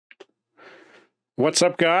What's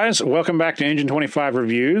up, guys? Welcome back to Engine25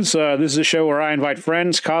 Reviews. This is a show where I invite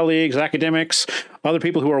friends, colleagues, academics, other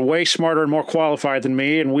people who are way smarter and more qualified than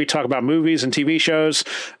me, and we talk about movies and TV shows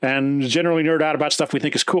and generally nerd out about stuff we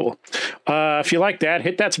think is cool. If you like that,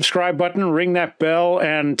 hit that subscribe button, ring that bell,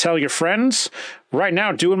 and tell your friends. Right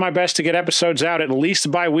now, doing my best to get episodes out at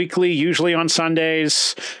least bi-weekly, usually on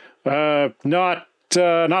Sundays. Not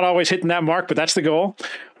always hitting that mark, but that's the goal.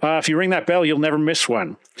 If you ring that bell, you'll never miss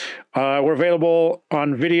one. We're available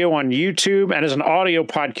on video on YouTube and as an audio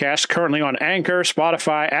podcast currently on Anchor,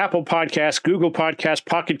 Spotify, Apple Podcasts, Google Podcasts,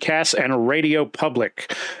 Pocket Casts, and Radio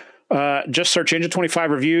Public. Just search Engine25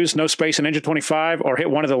 Reviews, no space in Engine25, or hit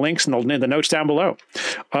one of the links in the notes down below.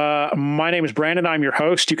 My name is Brandon. I'm your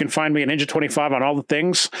host. You can find me at Engine25 on all the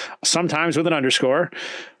things, sometimes with an underscore.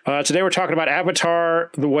 Today we're talking about Avatar: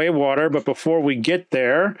 The Way of Water, but before we get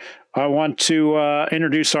there, I want to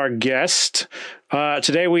introduce our guest.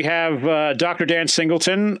 Today we have Dr. Dan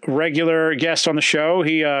Singleton, regular guest on the show.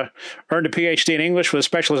 He earned a PhD in English with a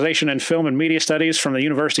specialization in film and media studies from the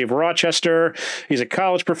University of Rochester. He's a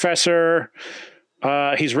college professor.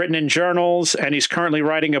 He's written in journals, and he's currently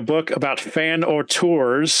writing a book about fan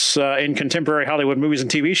auteurs in contemporary Hollywood movies and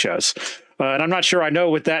TV shows. And I'm not sure I know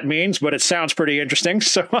what that means, but it sounds pretty interesting,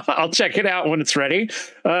 so I'll check it out when it's ready.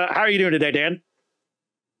 How are you doing today, Dan?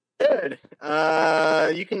 Good.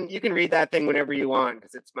 You can read that thing whenever you want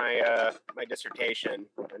because it's my my dissertation,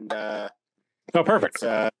 and Oh, perfect.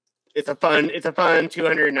 it's a fun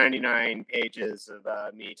 299 pages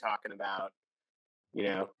of me talking about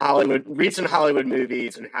recent Hollywood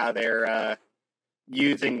movies and how they're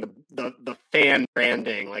using the fan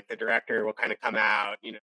branding. Like the director will kind of come out,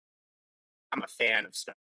 I'm a fan of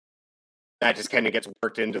stuff that just kind of gets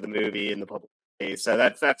worked into the movie and the public space. So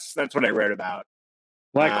that's what I wrote about.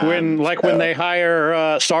 When they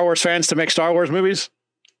hire Star Wars fans to make Star Wars movies,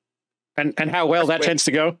 and how well that tends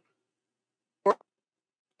to go.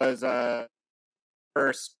 Was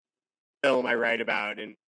first film I write about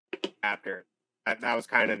in after that was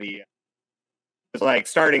kind of it was like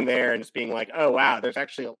starting there and just being like, oh wow, there's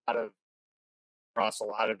actually a lot of across a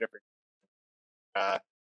lot of different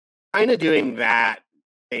kind of doing that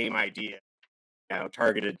same idea,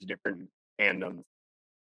 targeted to different fandoms.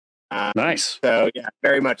 Nice. So yeah,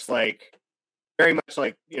 very much like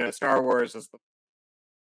Star Wars is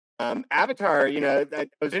the Avatar. I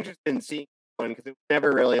was interested in seeing one because it was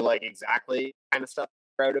never really like exactly kind of stuff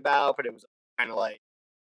I wrote about, but it was kind of like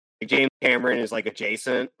James Cameron is like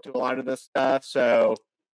adjacent to a lot of this stuff. So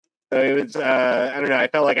it was I don't know. I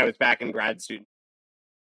felt like I was back in grad student,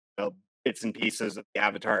 bits and pieces of the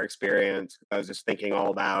Avatar experience. I was just thinking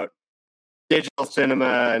all about digital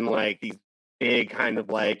cinema and like these big kind of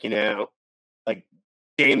like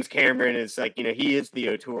James Cameron is like he is the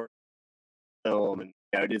auteur film, and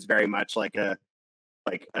it is very much like a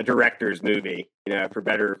director's movie, for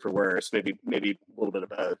better or for worse, maybe a little bit of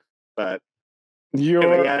both, but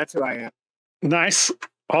yeah, that's who I am. Nice.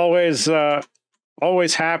 Always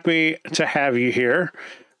happy to have you here.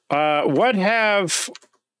 What have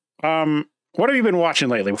you been watching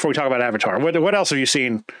lately before we talk about Avatar? What else have you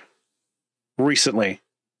seen recently?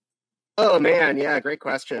 Oh man, yeah, great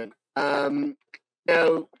question. A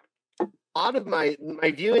lot of my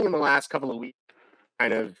viewing in the last couple of weeks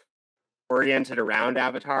kind of oriented around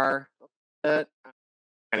Avatar. Kind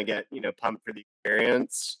of get pumped for the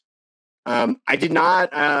experience. I did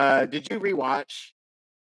not. Did you rewatch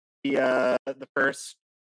the first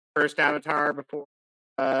Avatar before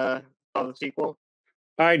the sequel?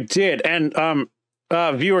 I did, and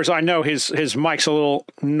viewers, I know his mic's a little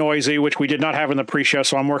noisy, which we did not have in the pre-show,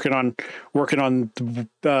 so I'm working on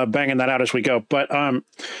banging that out as we go. But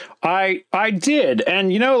I did,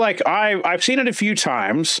 and I've seen it a few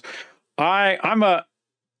times. I'm a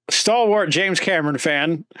stalwart James Cameron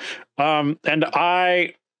fan, and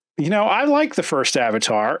I like the first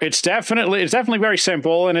Avatar. It's definitely very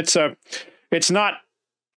simple, and it's not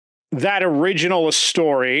that original a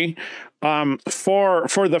story.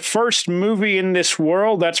 For the first movie in this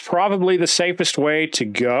world, that's probably the safest way to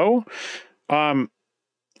go.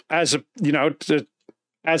 As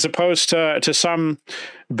opposed to some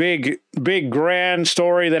big grand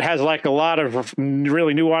story that has like a lot of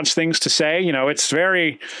really nuanced things to say. It's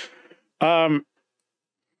very. I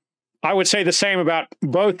would say the same about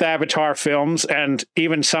both Avatar films and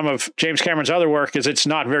even some of James Cameron's other work is it's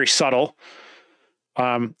not very subtle.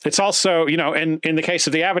 It's also, in the case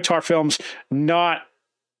of the Avatar films, not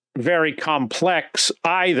very complex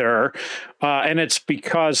either. And it's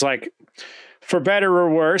because, like, for better or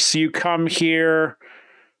worse, you come here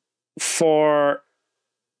for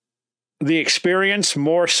the experience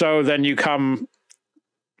more so than you come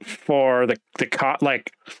for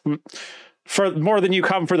like for more than you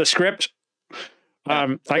come for the script.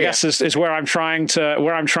 I guess is where I'm trying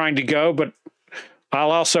to go, but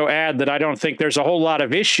I'll also add that I don't think there's a whole lot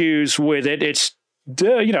of issues with it. It's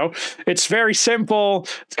it's very simple.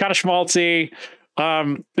 It's kind of schmaltzy.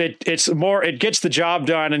 It gets the job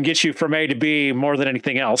done and gets you from A to B more than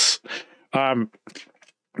anything else. And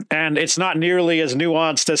it's not nearly as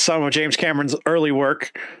nuanced as some of James Cameron's early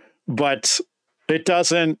work, but it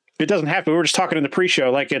doesn't have to. We were just talking in the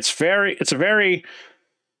pre-show, like it's a very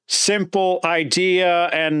simple idea,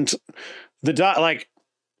 and the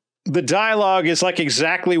dialogue is like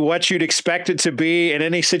exactly what you'd expect it to be in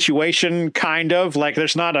any situation, kind of. Like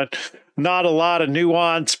there's not a lot of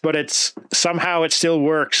nuance, but it still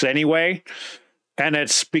works anyway. And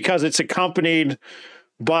it's because it's accompanied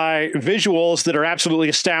by visuals that are absolutely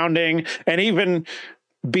astounding. And even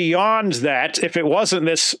beyond that, if it wasn't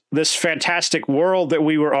this fantastic world that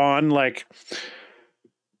we were on, like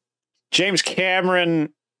James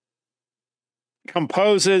Cameron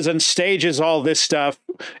composes and stages all this stuff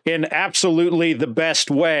in absolutely the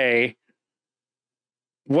best way,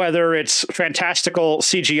 whether it's fantastical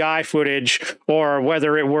CGI footage or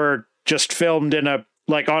whether it were just filmed on a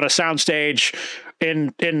soundstage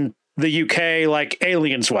in the UK like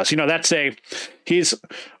Aliens was.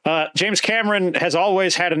 James Cameron has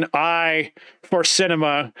always had an eye for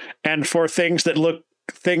cinema and for things that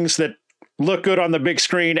look good on the big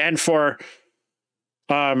screen, and for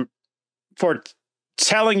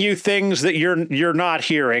telling you things that you're not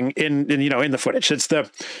hearing in the footage.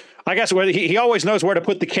 I guess he always knows where to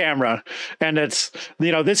put the camera, and it's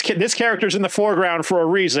this character's in the foreground for a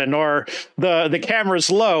reason, or the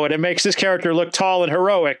camera's low and it makes this character look tall and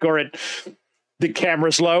heroic, or the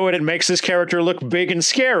camera's low and it makes this character look big and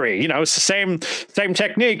scary. It's the same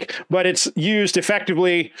technique, but it's used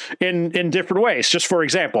effectively in different ways. Just for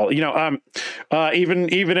example, even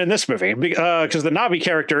in this movie, because the Na'vi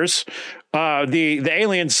characters, the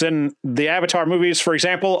aliens in the Avatar movies, for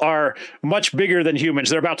example, are much bigger than humans.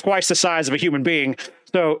 They're about twice the size of a human being.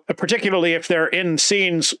 So particularly if they're in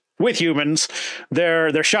scenes with humans,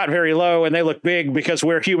 they're shot very low and they look big because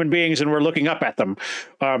we're human beings and we're looking up at them.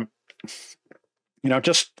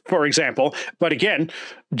 Just for example. But again,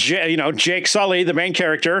 Jake Sully, the main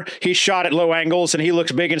character, he's shot at low angles and he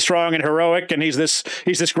looks big and strong and heroic, and he's this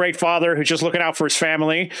great father who's just looking out for his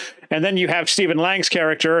family. And then you have Stephen Lang's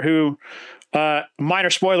character, who,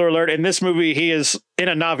 minor spoiler alert, in this movie he is in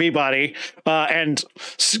a Na'vi body, and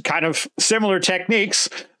kind of similar techniques.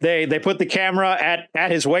 They put the camera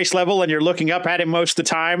at his waist level and you're looking up at him most of the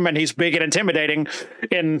time, and he's big and intimidating.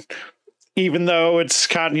 And even though it's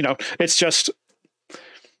kind of,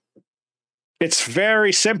 it's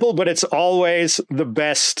very simple, but it's always the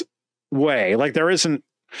best way. Like there isn't,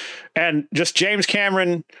 and just James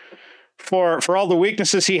Cameron, for all the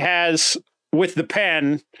weaknesses he has with the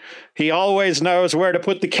pen, he always knows where to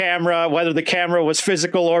put the camera, whether the camera was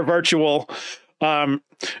physical or virtual. And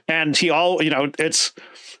it's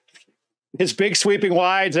his big sweeping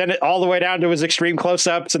wides and all the way down to his extreme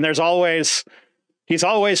close-ups. And he's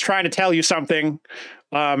always trying to tell you something.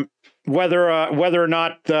 Whether or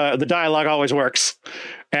not the dialogue always works,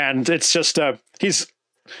 and it's just this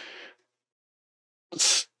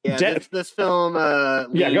film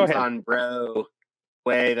leans go ahead. on bro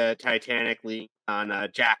way the Titanic leans on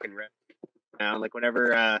Jack and Rose. Like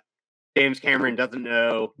whenever James Cameron doesn't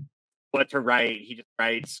know what to write, he just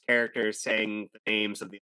writes characters saying the names of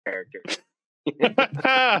the characters.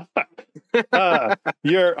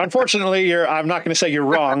 Unfortunately, I'm not going to say you're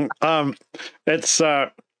wrong. It's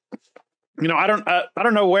I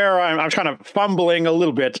don't know where I'm kind of fumbling a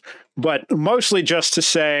little bit, but mostly just to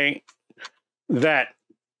say that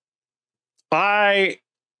I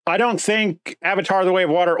don't think Avatar: The Way of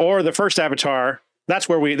Water or the first Avatar, that's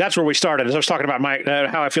where we started. As I was talking about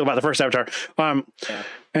how I feel about the first Avatar.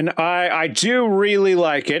 And I do really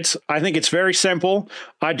like it. I think it's very simple.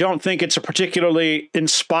 I don't think it's a particularly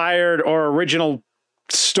inspired or original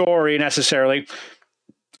story necessarily,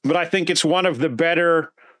 but I think it's one of the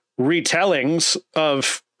better retellings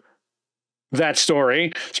of that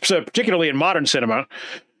story, particularly in modern cinema.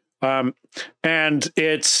 And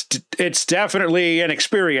it's definitely an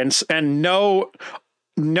experience, and no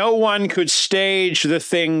one could stage the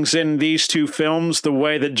things in these two films the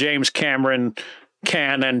way that James Cameron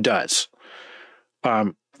can and does.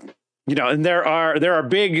 And there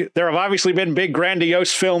have obviously been big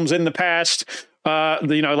grandiose films in the past,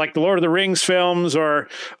 like the Lord of the Rings films, or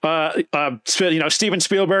Steven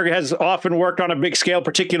Spielberg has often worked on a big scale,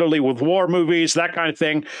 particularly with war movies, that kind of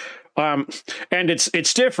thing. And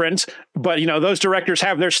it's different, but those directors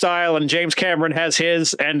have their style, and James Cameron has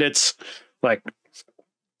his, and it's like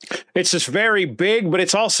it's just very big, but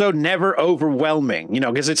it's also never overwhelming,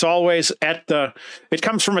 because it's always it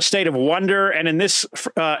comes from a state of wonder, and in this,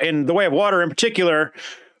 in The Way of Water in particular,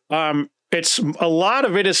 it's a lot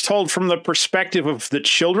of it is told from the perspective of the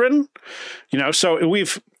children, so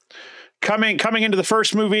we've coming into the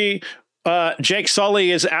first movie. Jake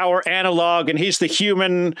Sully is our analog, and he's the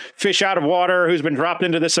human fish out of water who's been dropped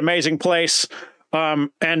into this amazing place.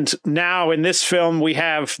 And now in this film, we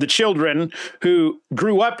have the children who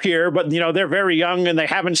grew up here, but they're very young and they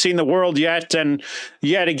haven't seen the world yet. And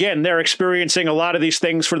yet again, they're experiencing a lot of these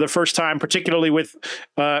things for the first time, particularly with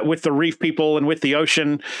the reef people and with the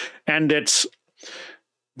ocean. And it's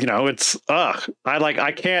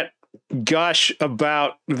I can't gush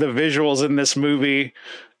about the visuals in this movie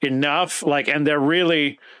enough. And they're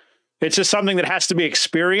really, it's just something that has to be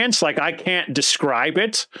experienced. I can't describe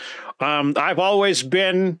it. I've always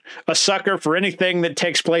been a sucker for anything that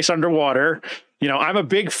takes place underwater. I'm a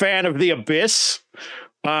big fan of The Abyss.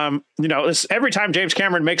 Every time James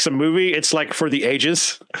Cameron makes a movie, it's like for the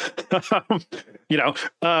ages.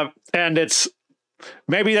 And it's,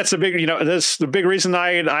 maybe that's the big, that's the big reason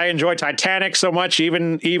I enjoy Titanic so much,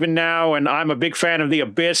 even now. And I'm a big fan of The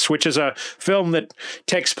Abyss, which is a film that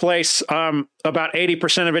takes place, about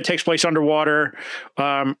 80% of it takes place underwater.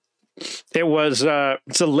 It's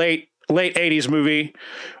a late 80s movie.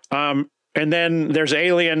 And then there's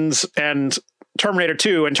Aliens and Terminator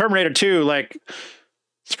 2. And Terminator 2,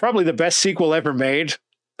 it's probably the best sequel ever made.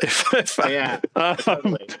 Yeah.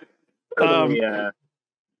 Totally.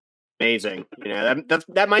 Amazing.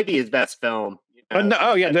 That might be his best film.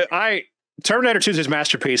 Terminator 2 is his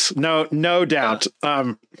masterpiece. No doubt.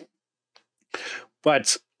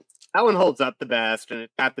 But that one holds up the best, and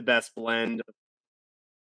it's got the best blend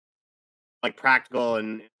of practical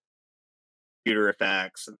and computer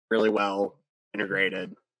effects, really well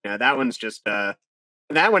integrated. That one's just that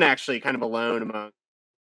one actually kind of alone among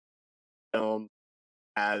films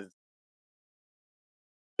as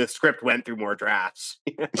the script went through more drafts.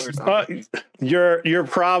 Or something. You're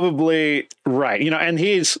probably right. And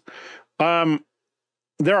he's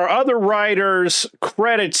there are other writers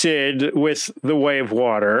credited with The Way of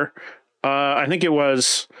Water. I think it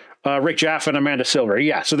was Rick Jaffa and Amanda Silver.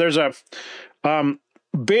 Yeah. So there's a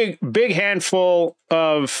big handful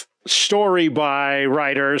of story by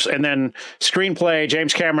writers, and then screenplay,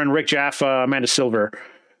 James Cameron, Rick Jaffa, Amanda Silver.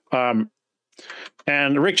 And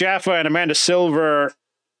Rick Jaffa and Amanda Silver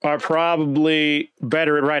are probably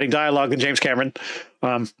better at writing dialogue than James Cameron.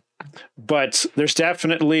 But there's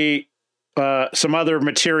definitely some other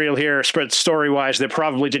material here, story-wise, that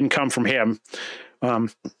probably didn't come from him.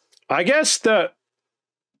 I guess the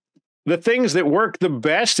things that work the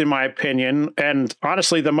best, in my opinion, and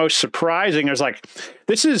honestly the most surprising, is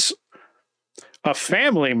this is a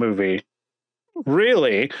family movie,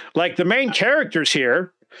 really. The main characters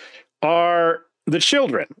here are the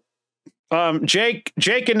children. Jake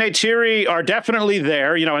and Neytiri are definitely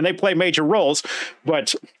there, and they play major roles,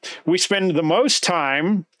 but we spend the most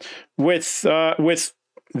time with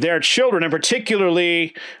their children, and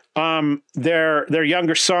particularly their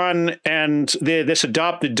younger son and this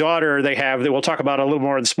adopted daughter they have that we'll talk about a little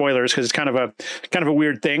more in the spoilers, because it's kind of a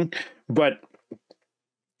weird thing. But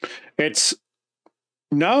it's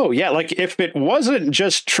if it wasn't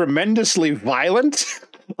just tremendously violent,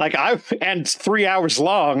 and 3 hours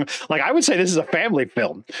long, I would say this is a family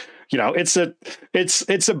film. It's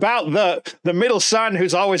about the middle son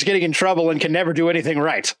who's always getting in trouble and can never do anything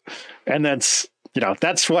right. And that's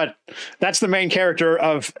the main character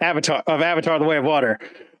of Avatar, The Way of Water.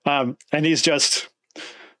 And he's just,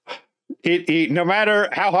 no matter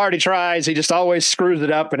how hard he tries, he just always screws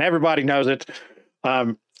it up, and everybody knows it.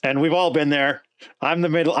 And we've all been there. I'm the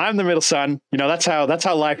middle son. That's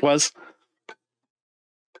how life was.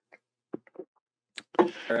 All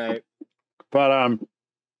right. But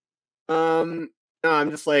no, I'm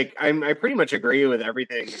just I pretty much agree with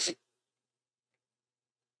everything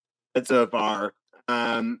that's so far.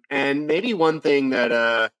 And maybe one thing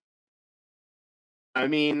that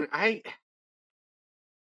I've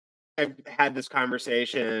had this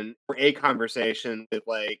conversation, or a conversation, with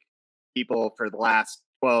people for the last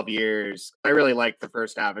 12 years. I really liked the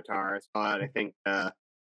first Avatar. I saw it, I think I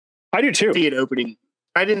do too. See it opening.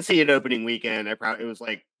 I didn't see it opening weekend. It was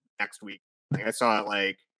next week. I saw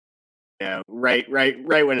it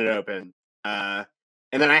right when it opened. And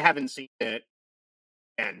then I haven't seen it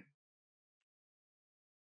again.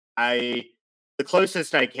 The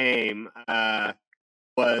closest I came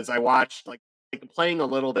was I watched playing a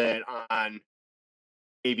little bit on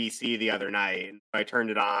ABC the other night, and I turned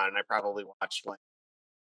it on. I probably watched like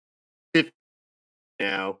 50, you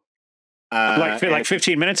know, like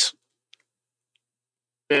 15 minutes.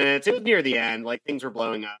 It was near the end. Like things were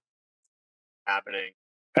blowing up, happening.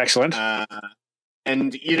 Excellent.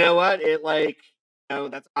 And you know what? It like,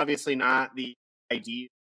 that's obviously not the ideal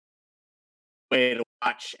way to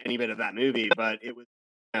watch any bit of that movie, but it was,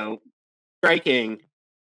 striking.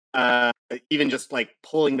 Even just like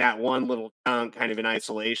pulling that one little chunk kind of in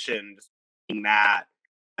isolation, just seeing that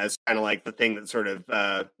as kind of like the thing that sort of,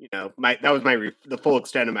 that was the full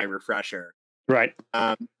extent of my refresher. Right.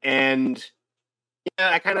 And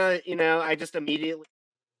I kind of, I just immediately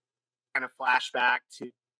kind of flash back to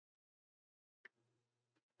the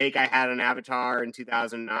take I had on Avatar in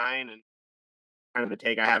 2009 and kind of the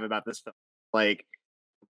take I have about this film. Like,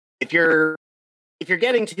 if you're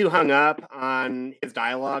getting too hung up on his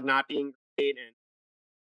dialogue not being great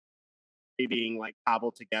and being like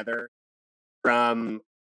cobbled together from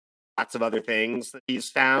lots of other things that he's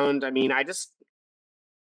found, I mean, I just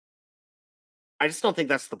don't think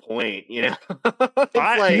that's the point,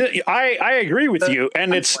 I agree with you,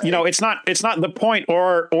 and it's it's not the point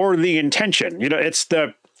or the intention. It's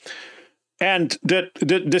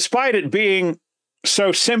despite it being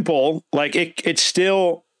so simple, like it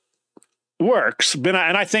still works. But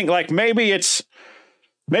I think like maybe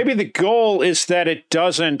the goal is that it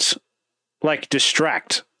doesn't like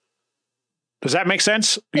distract. Does that make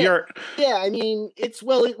sense? Yeah, I mean, it's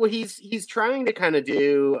he's trying to kind of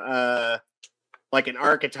do like an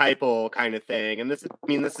archetypal kind of thing, and this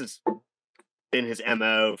has been his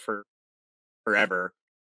MO for forever.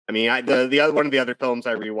 I mean, one of the other films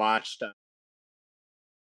I rewatched to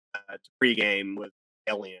pregame was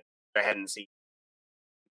Alien. I hadn't seen.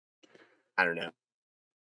 I don't know.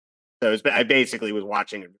 So I basically was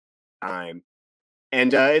watching it at the time,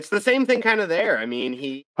 and it's the same thing kind of there. I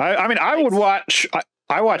mean, I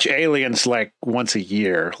watch Aliens like once a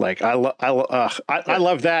year. Like I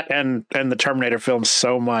love that and the Terminator films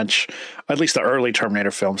so much. At least the early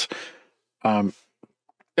Terminator films. No,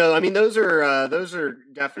 I mean those are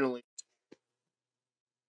definitely,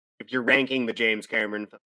 if you're ranking the James Cameron,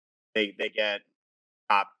 they get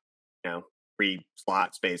top 3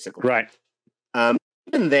 slots basically. Right.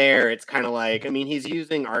 Even there, it's kind of like, I mean, he's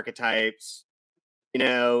using archetypes.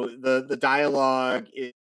 The dialogue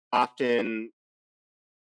is often,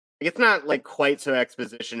 it's not like quite so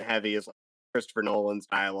exposition heavy as like Christopher Nolan's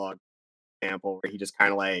dialogue, for example, where he just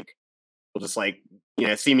kind of like will just like,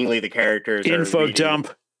 seemingly the characters info dump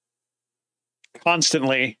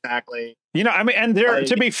constantly. Exactly. I mean, and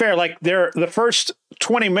to be fair, like the first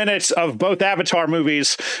 20 minutes of both Avatar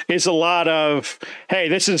movies is a lot of, hey,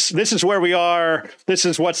 this is where we are. This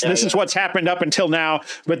is what's happened up until now.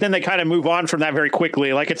 But then they kind of move on from that very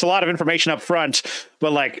quickly. Like it's a lot of information up front.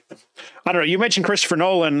 But like, I don't know. You mentioned Christopher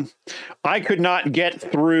Nolan. I could not get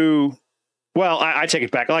through. Well, I take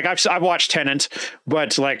it back. Like I've watched Tenet,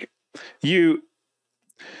 but like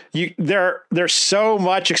there's so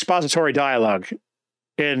much expository dialogue.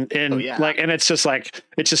 And it's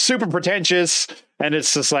just super pretentious, and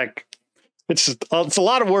it's just like it's a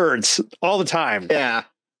lot of words all the time. Yeah,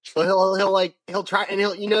 well, he'll try, and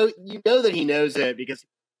he'll that he knows it because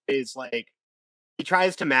he's like he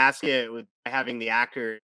tries to mask it with having the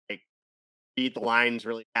actor like read the lines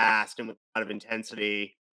really fast and with a lot of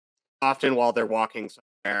intensity, often while they're walking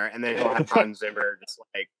somewhere, and then he'll have Hans Zimmer just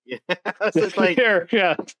like so it's like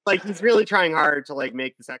like he's really trying hard to like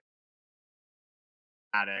make this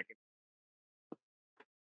attic.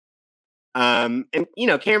 And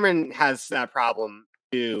Cameron has that problem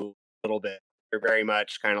too a little bit. They're very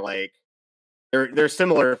much kind of like they're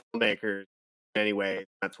similar filmmakers in any way.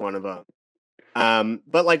 That's one of them.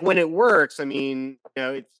 But like when it works, I mean,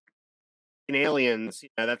 it's in Aliens.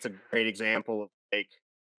 That's a great example of like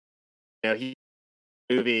he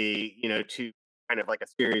movie to kind of like a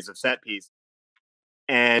series of set pieces,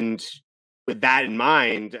 and with that in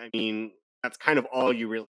mind, I mean, that's kind of all you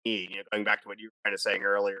really need. Going back to what you were kind of saying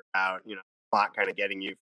earlier about, plot kind of getting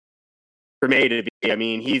you from A to B. I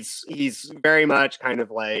mean, he's very much kind of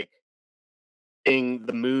like in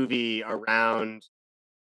the movie around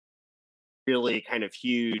really kind of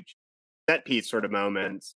huge set piece sort of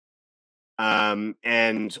moments. Or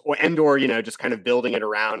just kind of building it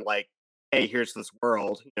around like, hey, here's this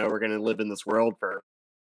world. We're going to live in this world for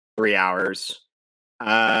 3 hours.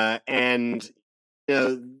 And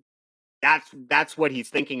that's what he's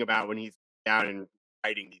thinking about when he's down and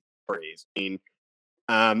writing these stories. I mean,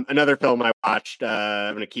 another film I watched.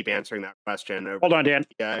 I'm going to keep answering that question. Hold on, Dan.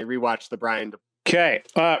 Yeah, I rewatched the Brian. Okay.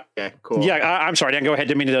 Okay, cool. Yeah, I'm sorry, Dan. Go ahead.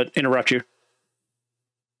 Didn't mean to interrupt you.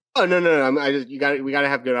 Oh no! I just we got to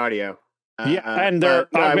have good audio. Yeah, and there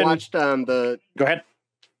But no, I've I been. watched the. Go ahead.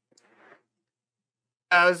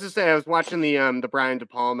 I was just saying I was watching the Brian De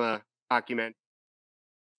Palma document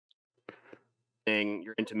thing.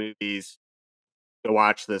 You're into movies. To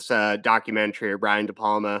watch this documentary. Brian De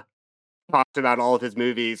Palma talks about all of his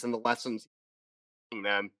movies and the lessons in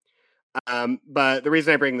them. But the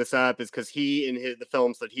reason I bring this up is because he, in the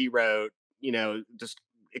films that he wrote, just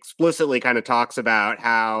explicitly kind of talks about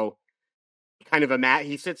how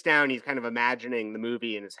he sits down, he's kind of imagining the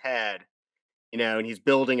movie in his head, and he's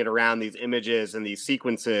building it around these images and these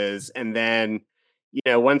sequences, and then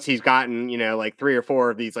once he's gotten like three or four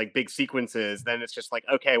of these like big sequences, then it's just like,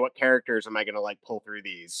 okay, what characters am I going to like pull through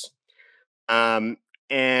these? Um,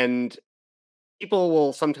 and people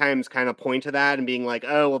will sometimes kind of point to that and being like,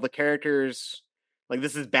 oh, well, the characters, like,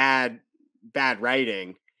 this is bad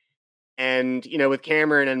writing. And, with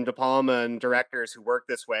Cameron and De Palma and directors who work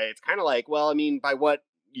this way, it's kind of like, well, I mean, by what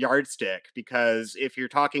yardstick? Because if you're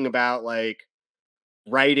talking about like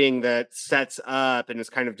writing that sets up and is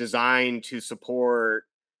kind of designed to support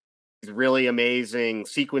these really amazing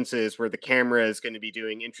sequences where the camera is going to be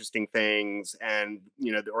doing interesting things and,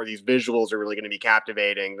 or these visuals are really going to be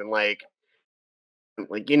captivating, then like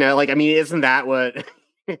I mean, isn't that what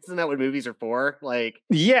isn't that what movies are for? Like,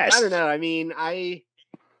 I don't Yes, know. I mean, I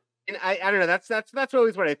don't know. That's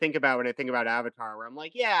always what I think about when I think about Avatar. Where I'm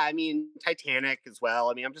like, yeah, I mean, Titanic as well.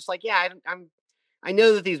 I mean, I'm just like, yeah, I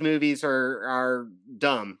know that these movies are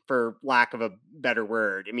dumb for lack of a better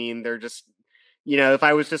word. I mean, they're just if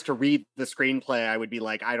I was just to read the screenplay, I would be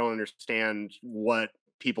like, I don't understand what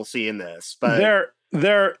people see in this. But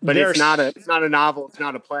it's not a novel, it's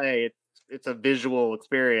not a play. It's a visual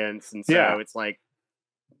experience, and yeah. so it's like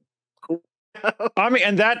cool. I mean,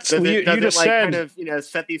 and that's does it you does it just like kind said. of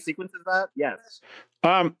set these sequences up? Yes.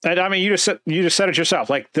 And I mean, you just said it yourself.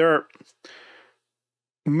 Like there,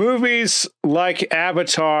 movies like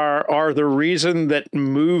Avatar are the reason that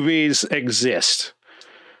movies exist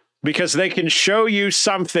because they can show you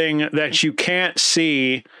something that you can't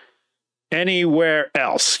see anywhere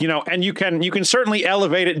else, and you can certainly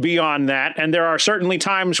elevate it beyond that, and there are certainly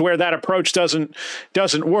times where that approach doesn't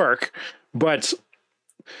work, but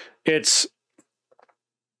it's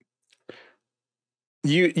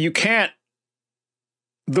you can't.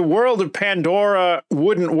 The world of Pandora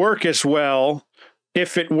wouldn't work as well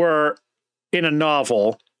if it were in a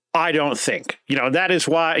novel. I don't think. That is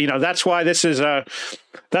why. That's why this is a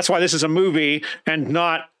movie and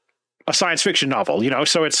not a science fiction novel.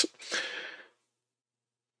 So it's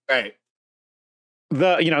Right.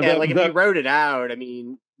 the Yeah, like if you wrote it out, I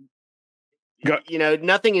mean, go,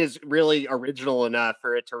 nothing is really original enough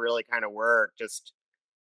for it to really kind of work. Just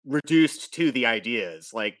reduced to the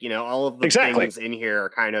ideas. Like, all of the exactly. things in here are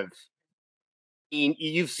kind of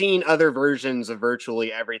you've seen other versions of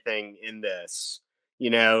virtually everything in this.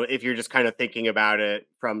 If you're just kind of thinking about it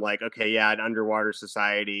from like, okay, yeah, an underwater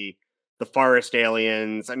society, the forest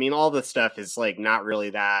aliens. I mean, all this stuff is like not really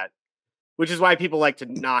that, which is why people like to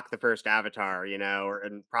knock the first Avatar,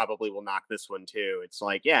 and probably will knock this one too. It's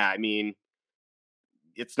like, yeah, I mean,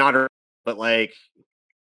 it's not, but like,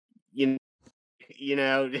 you, you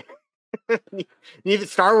know, neither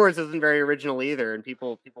Star Wars isn't very original either, and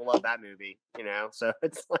people love that movie, So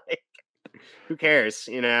it's like, who cares,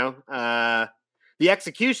 The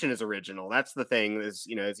execution is original. That's the thing. Is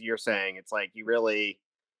as you're saying, it's like you really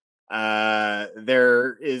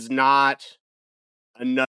there is not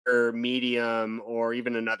another medium or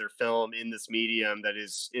even another film in this medium that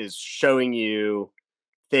is showing you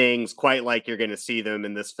things quite like you're going to see them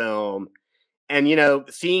in this film. And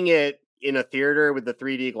seeing it in a theater with the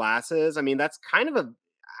 3D glasses, I mean, that's kind of a,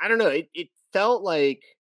 I don't know, it felt like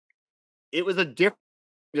it was a different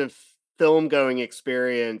of film going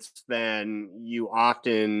experience than you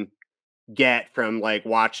often get from like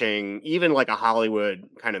watching even like a Hollywood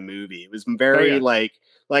kind of movie. It was Oh very yeah. like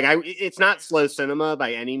it's not slow cinema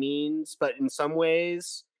by any means, but in some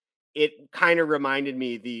ways it kind of reminded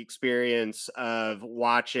me the experience of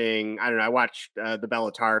watching, I don't know, I watched the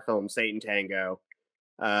Bellatar film Satan Tango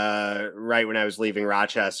right when I was leaving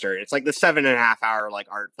Rochester. It's like the 7.5 hour like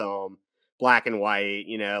art film, black and white,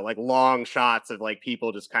 like long shots of like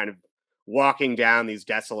people just kind of walking down these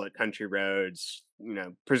desolate country roads,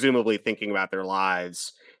 presumably thinking about their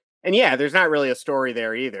lives. And yeah, there's not really a story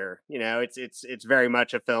there either. It's very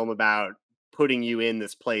much a film about putting you in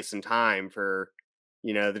this place and time for,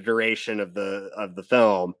 the duration of the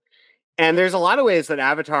film. And there's a lot of ways that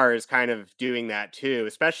Avatar is kind of doing that too,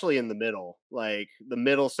 especially in the middle. Like the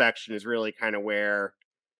middle section is really kind of where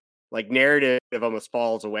like narrative almost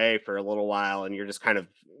falls away for a little while and you're just kind of,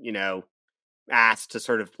 asked to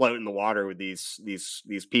sort of float in the water with these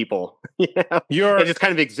people. You know, You're they just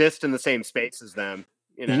kind of exist in the same space as them.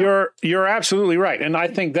 You know, you're absolutely right, and I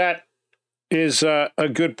think that is a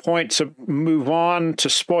good point to move on to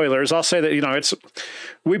spoilers. I'll say that,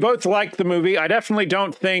 we both liked the movie. I definitely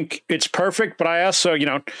don't think it's perfect, but I also,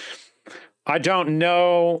 I don't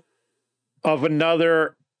know of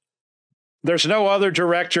there's no other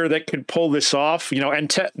director that could pull this off,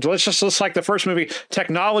 and let's like the first movie,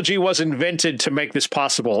 technology was invented to make this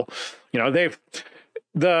possible.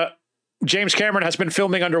 James Cameron has been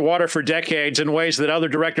filming underwater for decades in ways that other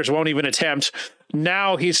directors won't even attempt.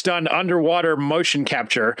 Now he's done underwater motion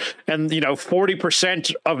capture, and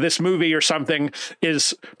 40% of this movie or something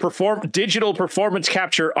is digital performance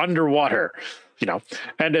capture underwater.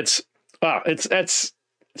 And it's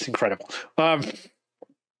incredible. That's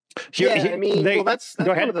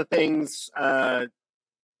one of the things.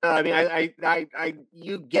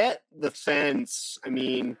 You get the sense.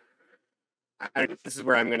 This is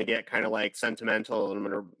where I'm going to get kind of like sentimental, and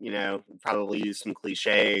I'm going to, probably use some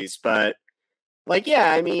cliches, but I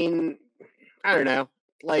don't know.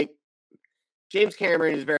 Like, James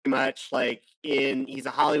Cameron is very much he's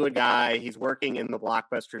a Hollywood guy. He's working in the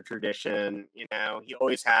blockbuster tradition. He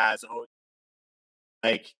always has.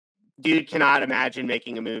 Dude cannot imagine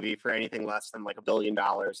making a movie for anything less than $1 billion,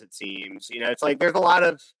 it seems. It's there's a lot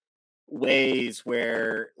of ways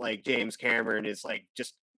where James Cameron is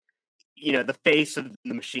just the face of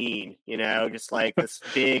the machine, just this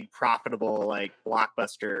big profitable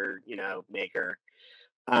blockbuster, maker.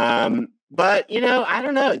 But I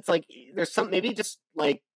don't know. It's there's some, maybe just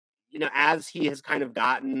as he has kind of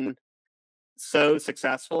gotten so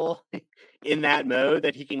successful in that mode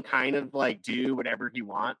that he can kind of do whatever he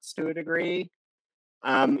wants to a degree.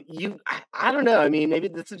 I don't know. Maybe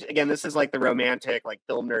this is the romantic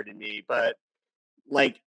film nerd in me, but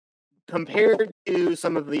compared to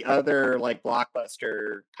some of the other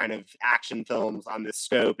blockbuster kind of action films on this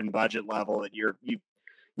scope and budget level that you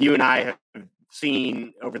and I have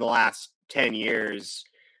seen over the last 10 years,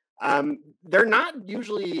 they're not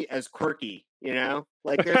usually as quirky,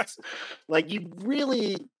 there's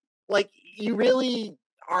you really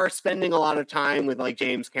are spending a lot of time with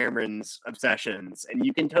James Cameron's obsessions, and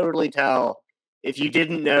you can totally tell if you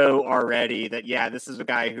didn't know already that, yeah, this is a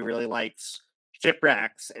guy who really likes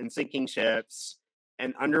shipwrecks and sinking ships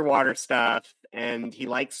and underwater stuff, and he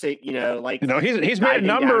likes it, he's made a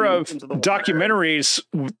number of documentaries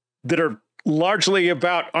that are largely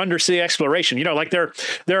about undersea exploration.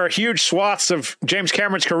 There are huge swaths of James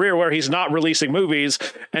Cameron's career where he's not releasing movies,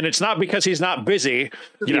 and it's not because he's not busy.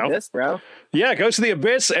 Abyss, bro. Yeah, Goes to the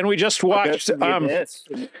Abyss, and we just watched Abyss,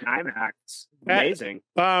 IMAX. Amazing.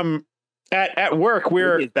 At work,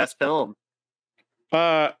 his best film.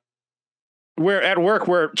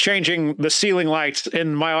 We're changing the ceiling lights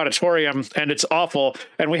in my auditorium, and it's awful.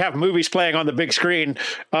 And we have movies playing on the big screen.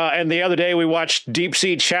 And the other day we watched Deep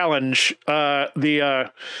Sea Challenge,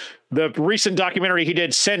 the recent documentary he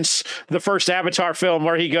did since the first Avatar film,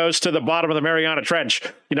 where he goes to the bottom of the Mariana Trench.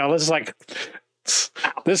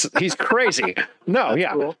 This is he's crazy. No,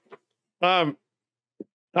 yeah. Cool. I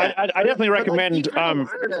definitely recommend. I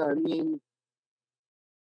don't know.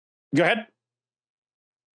 Go ahead.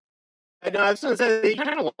 No, I was going to say, you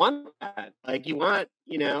kind of want that. You want,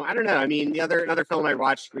 I don't know. Another film I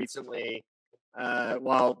watched recently,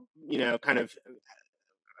 while, kind of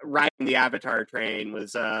riding the Avatar train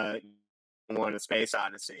was A Space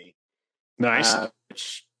Odyssey. Nice.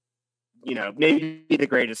 Which, maybe the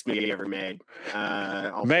greatest movie ever made.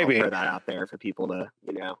 I'll throw that out there for people to,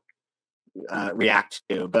 react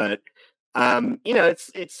to. But,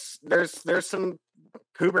 there's some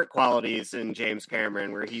Kubrick qualities in James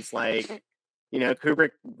Cameron where he's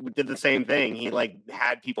Kubrick did the same thing. He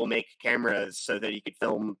had people make cameras so that he could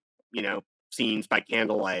film, scenes by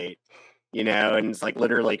candlelight, and it's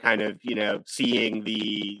literally kind of, seeing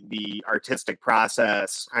the artistic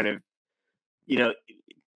process kind of,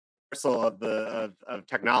 of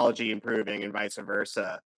technology improving and vice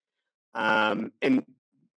versa. And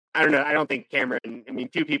I don't know. I don't think Cameron,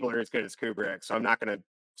 two people are as good as Kubrick, so I'm not going to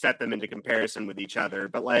set them into comparison with each other.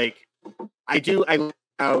 But I like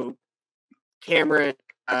how Cameron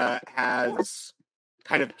has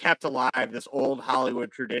kind of kept alive this old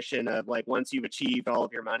Hollywood tradition of once you've achieved all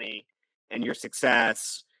of your money and your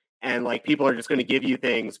success, and people are just going to give you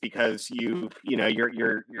things because you're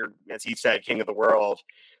as he said, king of the world.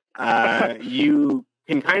 You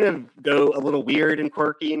can kind of go a little weird and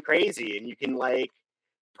quirky and crazy, and you can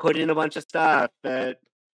put in a bunch of stuff that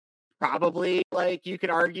probably you could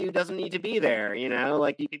argue doesn't need to be there, you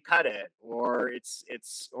could cut it, or it's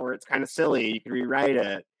kind of silly, you could rewrite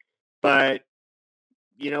it, but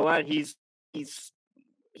you know what, he's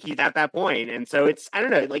at that point. And so it's, I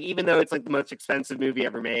don't know, like, even though it's like the most expensive movie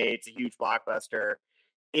ever made, it's a huge blockbuster,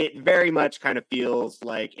 it very much kind of feels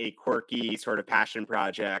like a quirky sort of passion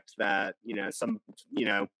project that,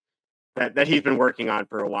 that he's been working on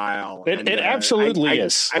for a while. It absolutely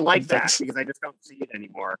is. I like that because I just don't see it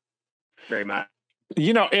anymore very much.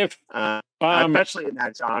 If especially in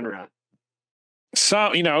that genre.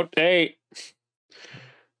 So,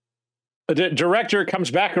 the director comes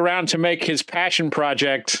back around to make his passion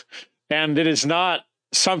project, and it is not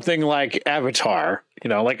something like Avatar,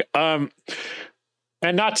 and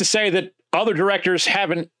not to say that other directors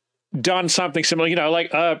haven't done something similar,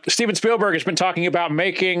 like Steven Spielberg has been talking about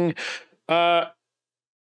making a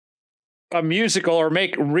musical or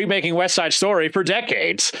remaking West Side Story for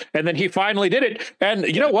decades, and then he finally did it. And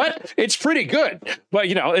you know what? It's pretty good, but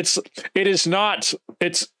it's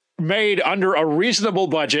made under a reasonable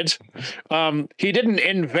budget. He didn't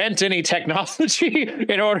invent any technology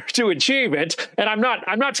in order to achieve it, and I'm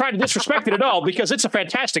not trying to disrespect it at all because it's a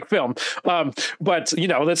fantastic film. But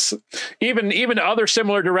that's even other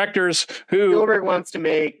similar directors who Spielberg wants to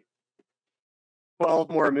make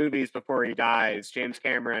 12 more movies before he dies. James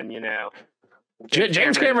Cameron,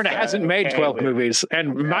 James Cameron hasn't made 12 movies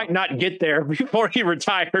and might not get there before he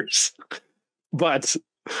retires. But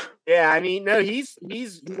yeah, I mean, no, he's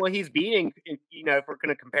beating, if we're going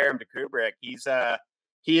to compare him to Kubrick,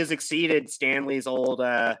 he has exceeded Stanley's old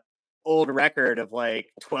record of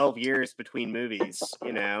like 12 years between movies.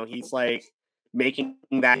 He's like making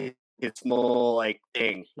that his small like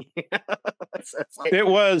thing. It's like, it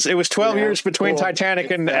was 12 years between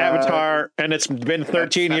Titanic and Avatar, and it's been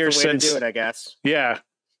 13 years since. To do it, I guess. Yeah.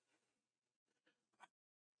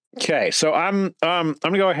 Okay, so I'm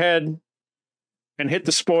gonna go ahead and hit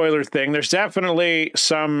the spoiler thing. There's definitely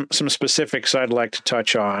some specifics I'd like to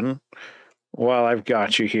touch on while I've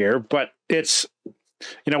got you here, but it's,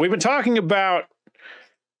 we've been talking about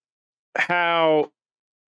how,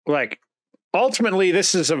 like, ultimately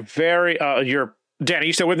this is a very, Dan, are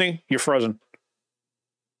you still with me? You're frozen.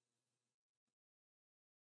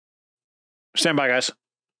 Stand by, guys.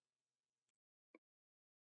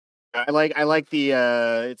 I like the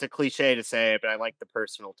it's a cliche to say it, but I like the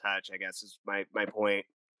personal touch, I guess, is my point.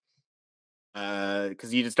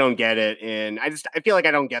 Because you just don't get it I feel like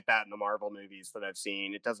I don't get that in the Marvel movies that I've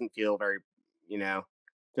seen. It doesn't feel very,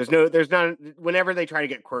 there's not, whenever they try to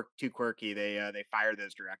get too quirky, they fire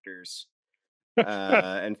those directors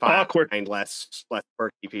and find less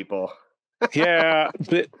quirky people. Yeah,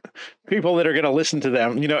 people that are going to listen to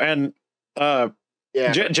them, and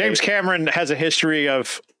James Cameron has a history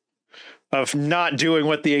of not doing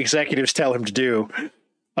what the executives tell him to do.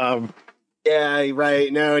 Yeah,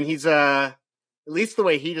 right. No, and he's at least the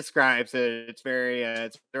way he describes it, it's very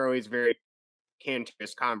they're always very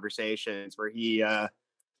cantankerous conversations where he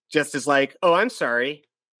just is like, "Oh, I'm sorry.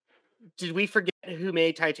 Did we forget who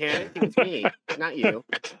made Titanic? It was me, not you.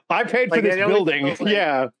 I paid for this building."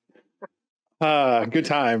 Yeah. Good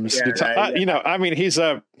times. Yeah, right, yeah. I mean, he's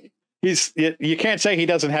you can't say he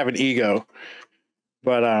doesn't have an ego,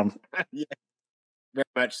 but yeah, very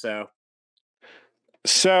much so.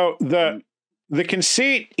 So the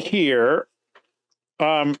conceit here,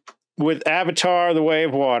 with Avatar: The Way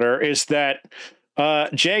of Water, is that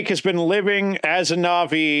Jake has been living as a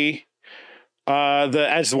Na'vi,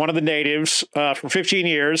 as one of the natives, for 15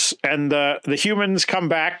 years, and the humans come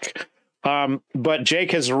back. But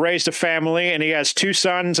Jake has raised a family, and he has 2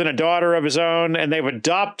 sons and a daughter of his own, and they've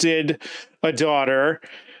adopted a daughter.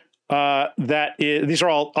 These are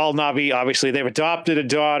all Na'vi, obviously. They've adopted a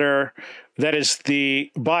daughter that is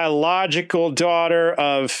the biological daughter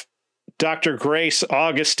of Dr. Grace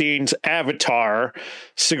Augustine's Avatar,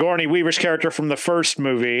 Sigourney Weaver's character from the first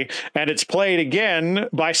movie, and it's played again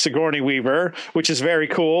by Sigourney Weaver, which is very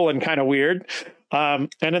cool and kind of weird. And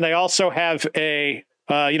then they also have there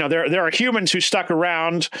are humans who stuck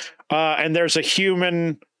around, and there's a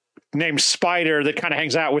human named Spider that kind of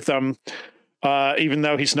hangs out with them, even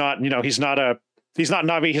though he's not Na'vi, he's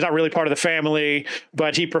not really part of the family,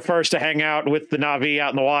 but he prefers to hang out with the Na'vi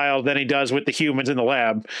out in the wild than he does with the humans in the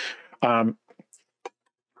lab. And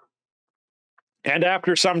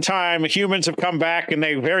after some time, humans have come back and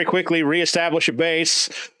they very quickly reestablish a base.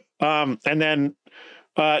 And then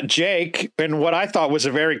Jake, and what I thought was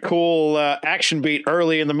a very cool action beat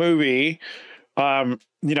early in the movie, there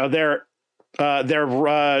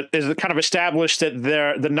is kind of established that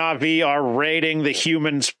the Na'vi are raiding the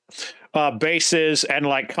humans' bases and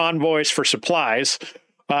like convoys for supplies.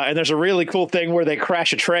 And there's a really cool thing where they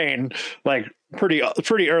crash a train, like pretty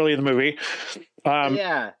early in the movie.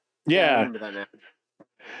 Yeah. I remember that now.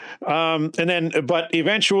 But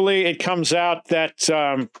eventually it comes out that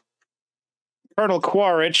Colonel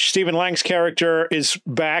Quaritch, Stephen Lang's character, is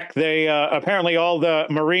back. They apparently all the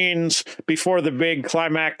Marines before the big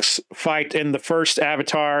climax fight in the first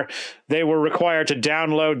Avatar, they were required to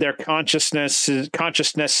download their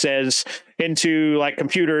consciousnesses into like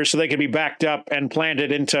computers so they could be backed up and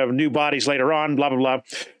planted into new bodies later on. Blah blah blah,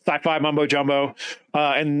 sci-fi mumbo jumbo,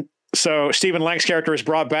 and so Stephen Lang's character is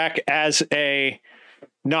brought back as a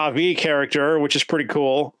Na'vi character, which is pretty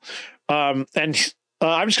cool.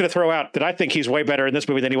 I'm just going to throw out that I think he's way better in this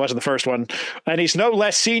movie than he was in the first one, and he's no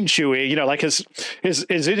less scene chewy. You know, like his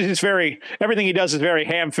very everything he does is very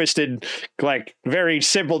ham-fisted, like very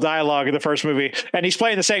simple dialogue in the first movie, and he's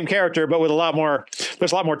playing the same character but with a lot more.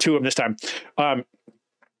 There's a lot more to him this time.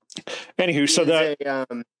 Anywho, so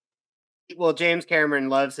well, James Cameron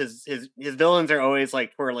loves his villains are always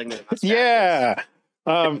like twirling their mustaches. Yeah.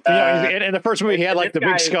 You know, in the first movie, he had like the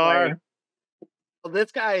big scar. Like, well,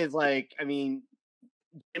 this guy is like, I mean,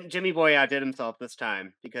 Jimmy Boy outdid himself this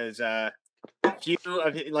time because few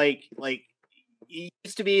of like it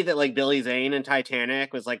used to be that like Billy Zane in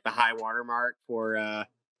Titanic was like the high watermark for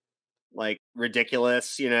like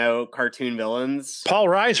ridiculous, you know, cartoon villains. Paul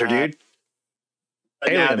Reiser, dude.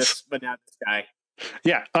 But now this guy.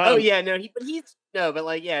 Yeah. He's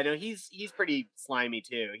pretty slimy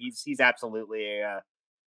too. He's absolutely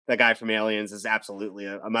the guy from Aliens is absolutely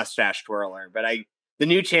a mustache twirler. But the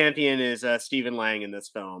new champion is Stephen Lang in this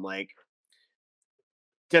film. Like,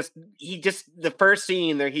 the first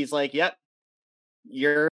scene there, he's like, "Yep,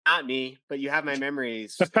 you're not me, but you have my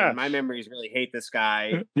memories. And my memories really hate this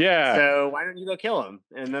guy. Yeah. So why don't you go kill him?"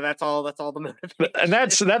 And that's all the motivation. And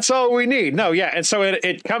that's all we need. No, yeah. And so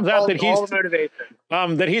it comes out that he's all the motivation.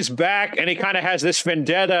 That he's back, and he kind of has this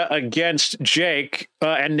vendetta against Jake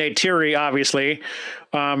and Neytiri, obviously,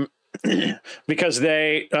 because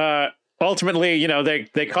they ultimately, you know,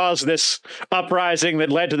 they caused this uprising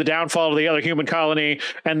that led to the downfall of the other human colony,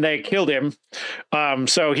 and they killed him.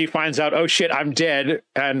 So he finds out, oh shit, I'm dead,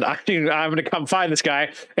 and I'm going to come find this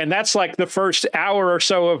guy. And that's like the first hour or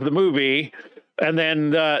so of the movie. And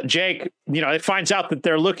then Jake, you know, it finds out that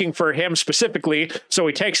they're looking for him specifically. So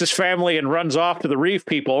he takes his family and runs off to the Reef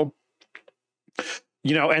people.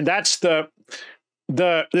 You know, and that's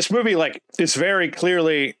this movie, like, is very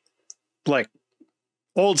clearly like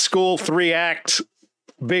old school 3-act,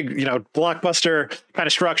 big, you know, blockbuster kind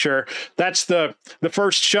of structure. That's the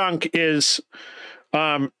first chunk is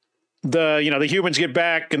the humans get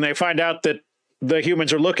back and they find out that the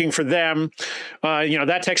humans are looking for them. You know,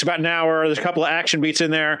 that takes about an hour. There's a couple of action beats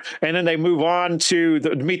in there. And then they move on to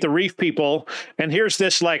meet the Reef people. And here's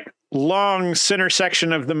this like long center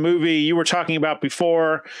section of the movie you were talking about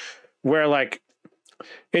before, where like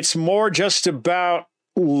it's more just about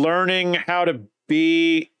learning how to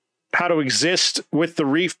exist with the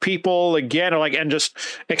Reef people again, or like, and just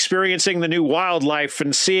experiencing the new wildlife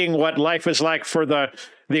and seeing what life is like for the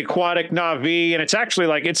aquatic Na'vi. And it's actually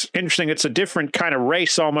like, it's interesting. It's a different kind of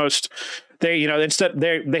race almost. They, you know, instead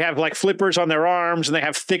they have like flippers on their arms and they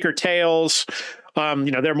have thicker tails.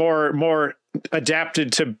 You know, they're more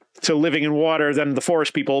adapted to living in water than the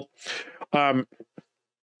forest people. And,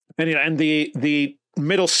 you know, and the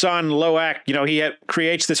middle son, Loak, you know, he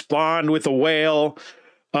creates this bond with a whale.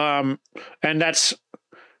 And that's,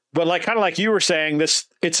 but like, kind of like you were saying,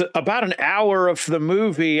 it's about an hour of the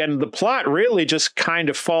movie and the plot really just kind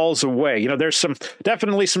of falls away. You know, there's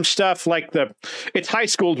definitely some stuff like it's high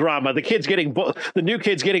school drama. The new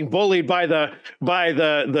kid's getting bullied by the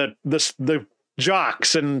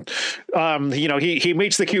jocks, and you know, he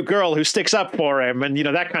meets the cute girl who sticks up for him, and you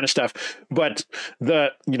know, that kind of stuff. But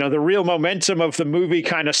the real momentum of the movie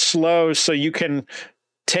kind of slows, so you can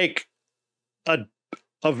take a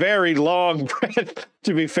very long breath,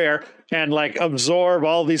 to be fair, and like absorb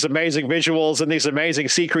all these amazing visuals and these amazing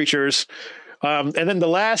sea creatures. And then the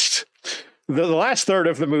last third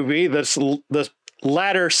of the movie, the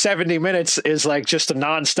latter 70 minutes, is like just a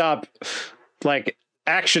nonstop like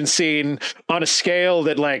action scene on a scale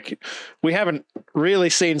that like we haven't really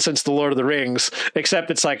seen since the Lord of the Rings,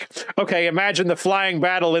 except it's like, okay, imagine the flying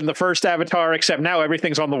battle in the first Avatar, except now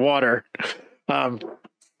everything's on the water. And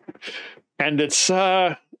it's,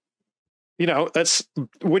 you know, that's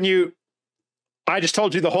I just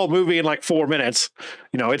told you the whole movie in like 4 minutes.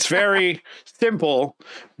 You know, it's very simple,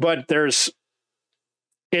 but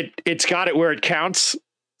it's got it where it counts.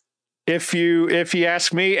 If you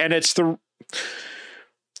ask me, and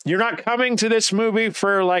you're not coming to this movie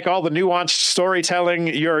for like all the nuanced storytelling.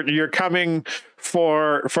 You're coming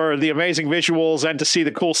for the amazing visuals and to see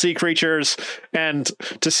the cool sea creatures and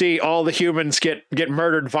to see all the humans get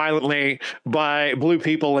murdered violently by blue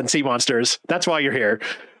people and sea monsters. That's why you're here.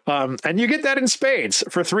 And you get that in spades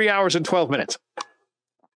for 3 hours and 12 minutes.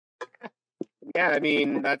 Yeah, I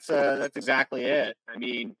mean, that's exactly it. I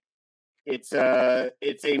mean, it's a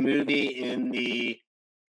movie in the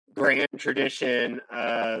grand tradition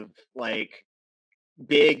of like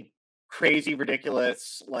big, crazy,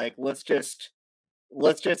 ridiculous, like let's just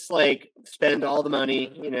like spend all the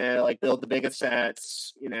money, like build the biggest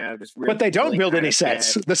sets, just really, but they don't really build kind any of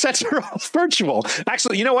sets. big. The sets are all virtual.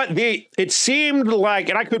 Actually, you know what? It seemed like,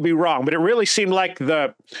 and I could be wrong, but it really seemed like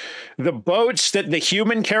the boats that the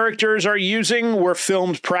human characters are using were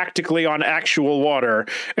filmed practically on actual water,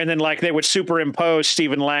 and then like they would superimpose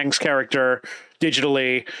Stephen Lang's character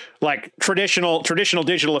digitally, like traditional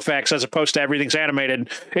digital effects, as opposed to everything's animated.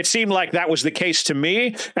 It seemed like that was the case to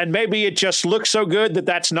me, and maybe it just looks so good that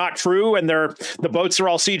that's not true, and the boats are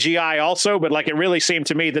all CGI also. But like it really seemed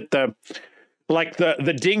to me that the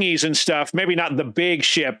dinghies and stuff, maybe not the big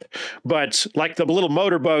ship, but like the little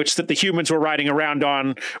motorboats that the humans were riding around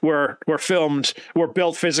on were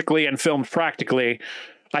built physically and filmed practically,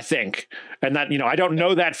 I think. And that, I don't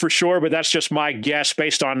know that for sure, but that's just my guess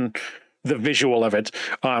based on the visual of it.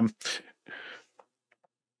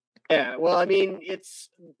 Yeah, well, I mean,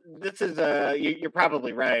 you're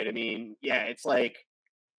probably right. I mean, yeah, it's like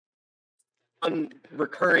one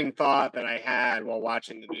recurring thought that I had while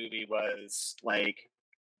watching the movie was like,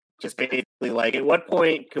 just basically like, at what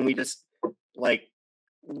point can we just like,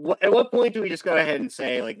 at what point do we just go ahead and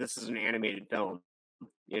say like this is an animated film?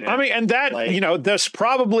 I mean, and that like, there's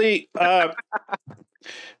probably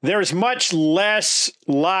there's much less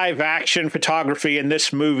live action photography in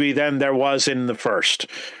this movie than there was in the first.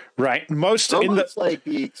 Right. Almost like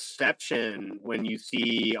the exception when you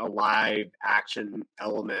see a live action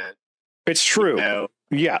element. It's true.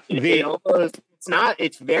 Yeah.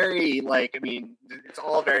 It's very like, I mean, it's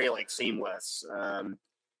all very like seamless.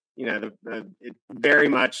 It very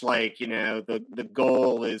much like, the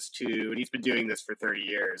goal is to, and he's been doing this for 30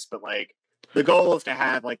 years, but like the goal is to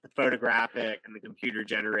have like the photographic and the computer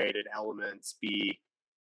generated elements be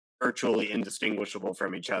virtually indistinguishable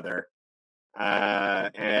from each other.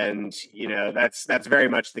 And that's very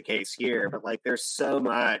much the case here, but like there's so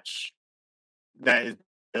much that is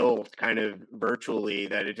built kind of virtually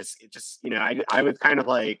that it just I was kind of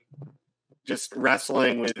like just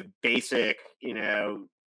wrestling with basic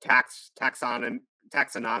taxonomic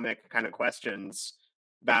kind of questions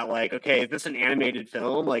about like, okay, is this an animated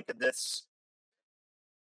film? Like this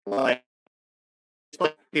like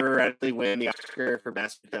theoretically win the Oscar for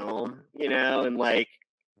best film, and like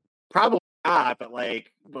probably not, but why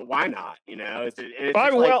not? Anyway,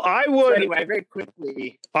 very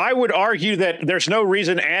quickly, I would argue that there's no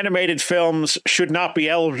reason animated films should not be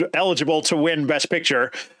eligible to win Best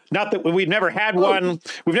Picture. Not that we've never had one.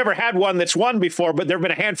 We've never had one that's won before, but there have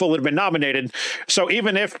been a handful that have been nominated. So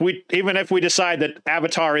even if we decide that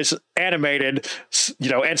Avatar is animated,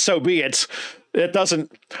 and so be it. It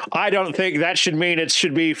doesn't. I don't think that should mean it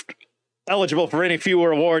should be eligible for any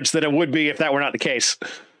fewer awards than it would be if that were not the case.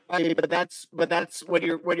 But that's what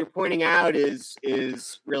you're pointing out is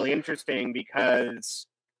really interesting because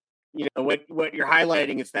what you're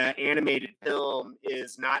highlighting is that animated film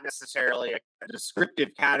is not necessarily a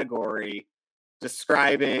descriptive category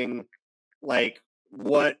describing like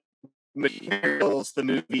what materials the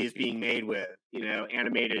movie is being made with,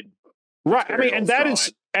 animated. Right. I mean, and that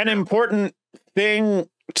is an important thing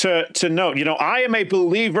to note. I am a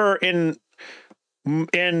believer in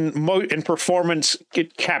performance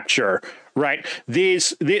capture, right?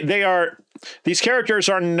 These characters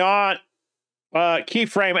are not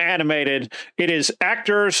keyframe animated. It is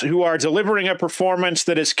actors who are delivering a performance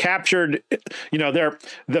that is captured.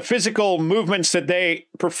 The physical movements that they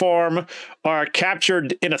perform are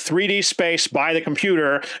captured in a 3D space by the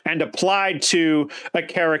computer and applied to a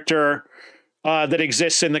character that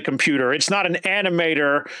exists in the computer. It's not an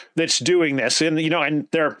animator that's doing this, and and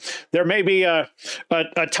there may be a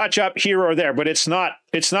touch up here or there, but it's not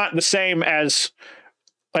the same as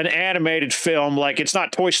an animated film. Like it's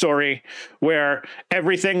not Toy Story, where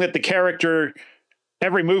every movement the character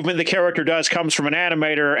does comes from an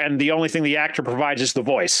animator, and the only thing the actor provides is the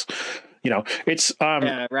voice. It's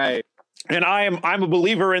yeah, right. And I'm a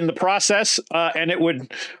believer in the process, and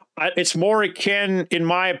it's more akin, in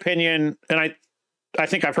my opinion, and I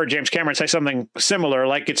think I've heard James Cameron say something similar.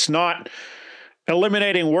 Like it's not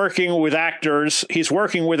eliminating working with actors. He's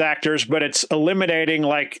working with actors, but it's eliminating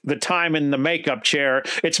like the time in the makeup chair.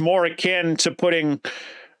 It's more akin to putting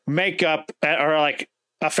makeup or like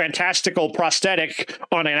a fantastical prosthetic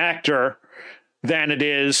on an actor than it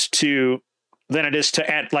is to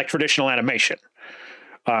add like traditional animation.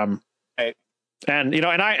 Right. And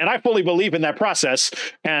I fully believe in that process.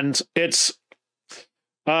 And it's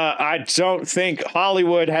I don't think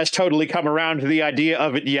Hollywood has totally come around to the idea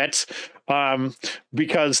of it yet,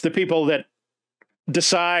 because the people that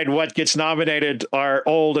decide what gets nominated are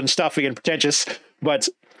old and stuffy and pretentious. But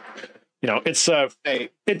it's I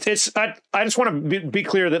just want to be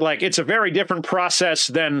clear that like it's a very different process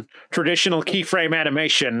than traditional keyframe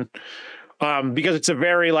animation, because it's a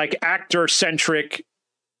very like actor centric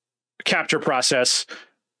capture process,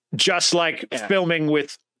 just like filming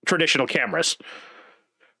with traditional cameras.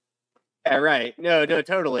 Yeah, right. No,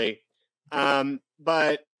 totally.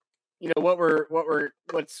 But what we're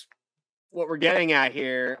getting at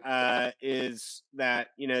here is that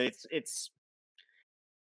it's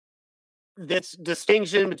this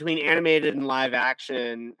distinction between animated and live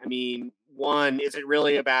action. I mean, one, is it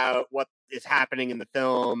really about what is happening in the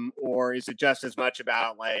film, or is it just as much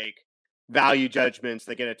about like value judgments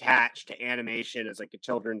that get attached to animation as like a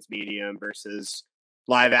children's medium versus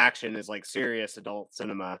live action as like serious adult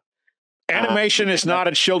cinema? Animation is not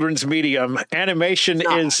a children's medium. Animation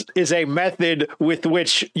is a method with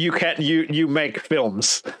which you make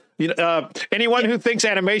films. Anyone who thinks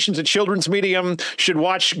animation's a children's medium should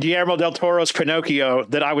watch Guillermo del Toro's Pinocchio.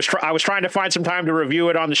 That I was trying to find some time to review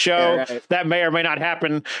it on the show. Yeah, right. That may or may not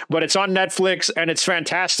happen, but it's on Netflix and it's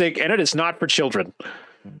fantastic, and it is not for children.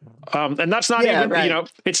 And that's not even right.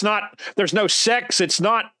 It's not. There's no sex. It's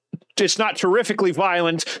not terrifically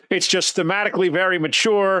violent. It's just thematically very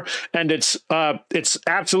mature, and it's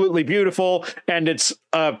absolutely beautiful, and it's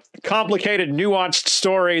a complicated, nuanced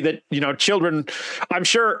story that children. I'm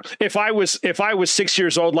sure if I was 6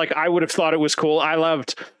 years old, like I would have thought it was cool. I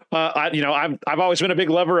loved. I've always been a big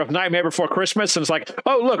lover of Nightmare Before Christmas, and it's like,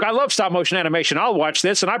 oh look, I love stop motion animation. I'll watch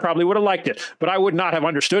this, and I probably would have liked it, but I would not have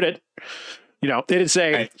understood it. It's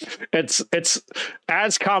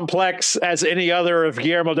as complex as any other of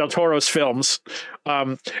Guillermo del Toro's films,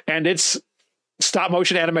 and it's stop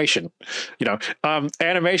motion animation.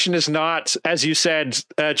 Animation is not, as you said,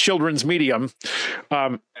 a children's medium,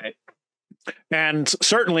 and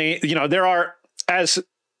certainly there are as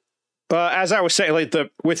I was saying, like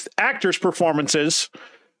with actors' performances,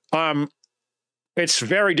 it's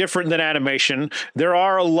very different than animation.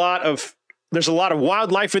 There's a lot of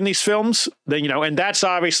wildlife in these films, and that's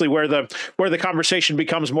obviously where the conversation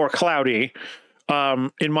becomes more cloudy,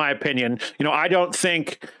 in my opinion. I don't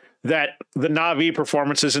think that the Na'vi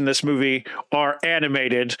performances in this movie are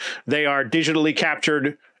animated. They are digitally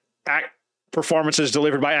captured performances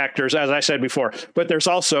delivered by actors, as I said before. But there's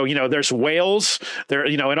also, there's whales,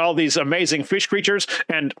 and all these amazing fish creatures.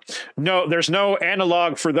 And no, there's no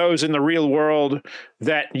analog for those in the real world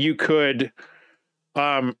that you could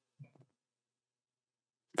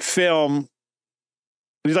film.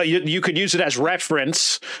 You could use it as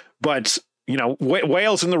reference, but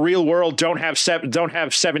whales in the real world don't have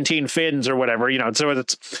 17 fins or whatever. So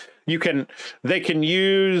they can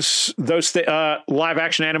use those live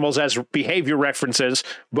action animals as behavior references,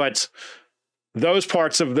 but those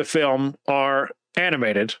parts of the film are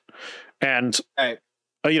animated. And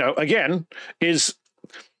again,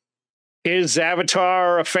 is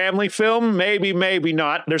Avatar a family film? Maybe, maybe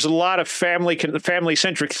not. There's a lot of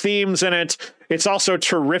family-centric themes in it. It's also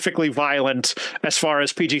terrifically violent as far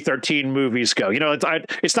as PG-13 movies go.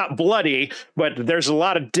 It's not bloody, but there's a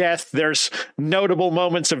lot of death. There's notable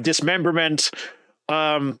moments of dismemberment,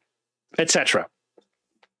 etc.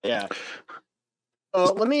 Yeah.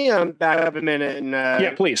 Well, let me back up a minute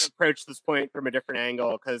and please approach this point from a different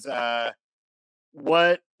angle, because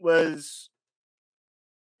what was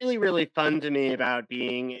really, really fun to me about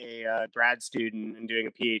being a grad student and doing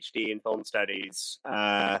a PhD in film studies,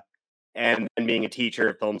 and being a teacher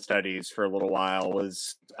of film studies for a little while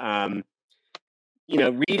was,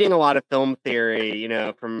 reading a lot of film theory,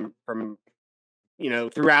 from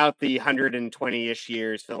throughout the 120-ish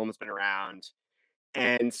years film's been around,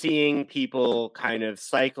 and seeing people kind of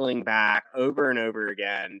cycling back over and over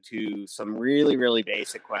again to some really, really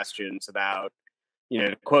basic questions about,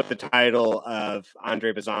 to quote the title of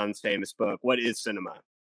Andre Bazin's famous book, "What is cinema?"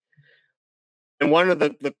 And one of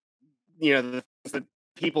the things that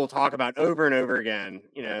people talk about over and over again,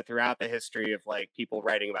 throughout the history of like people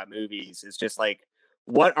writing about movies is just like,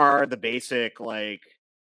 what are the basic like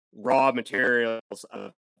raw materials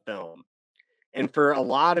of film? And for a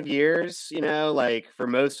lot of years, like for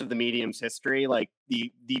most of the medium's history, like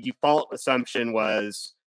the default assumption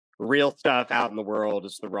was real stuff out in the world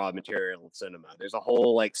is the raw material of cinema. There's a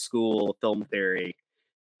whole like school of film theory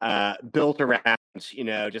built around,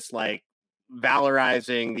 just like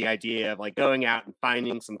valorizing the idea of like going out and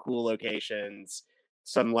finding some cool locations,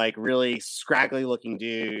 some like really scraggly looking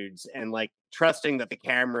dudes, and like trusting that the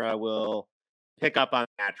camera will pick up on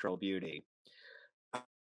natural beauty.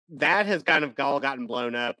 That has kind of all gotten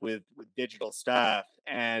blown up with digital stuff.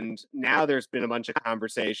 And now there's been a bunch of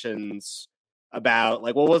conversations about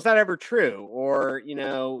like, well, was that ever true? Or,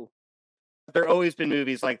 there always been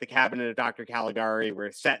movies like The Cabinet of Dr. Caligari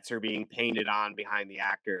where sets are being painted on behind the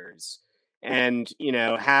actors. And,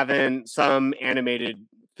 haven't some animated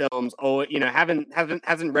films, hasn't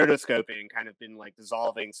rotoscoping kind of been like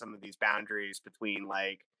dissolving some of these boundaries between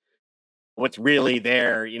like what's really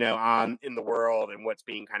there, on in the world and what's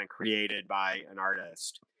being kind of created by an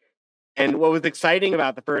artist. And what was exciting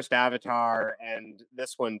about the first Avatar and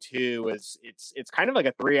this one too is it's kind of like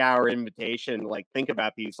a 3-hour invitation to like think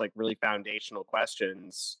about these like really foundational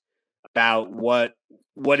questions about what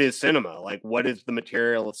is cinema, like what is the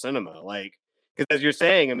material of cinema, like because as you're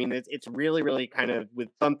saying, I mean it's really really kind of with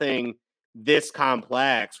something this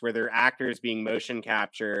complex where there are actors being motion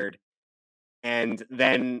captured and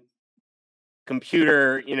then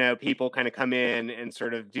computer people kind of come in and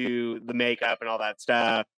sort of do the makeup and all that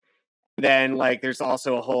stuff. Then like there's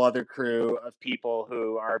also a whole other crew of people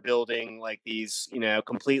who are building like these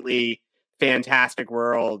completely fantastic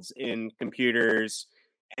worlds in computers,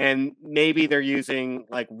 and maybe they're using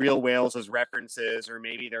like real whales as references, or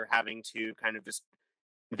maybe they're having to kind of just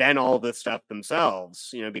then all this stuff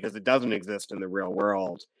themselves, because it doesn't exist in the real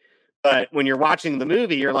world. But when you're watching the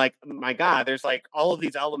movie, you're like, my God, there's like all of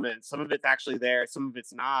these elements. Some of it's actually there, some of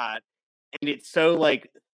it's not. And it's so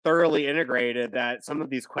like thoroughly integrated that some of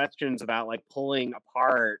these questions about like pulling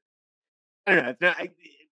apart, I don't know.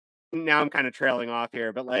 Now I'm kind of trailing off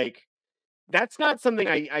here, but like that's not something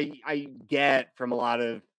I get from a lot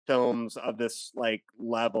of films of this like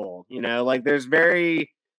level. Like there's a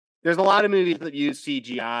lot of movies that use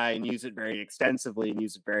CGI and use it very extensively and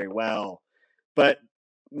use it very well, but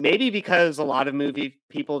maybe because a lot of movie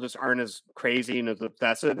people just aren't as crazy and as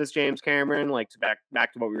obsessive as James Cameron, like to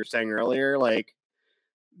back to what we were saying earlier, like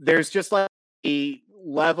there's just like a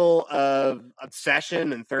level of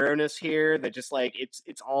obsession and thoroughness here that just like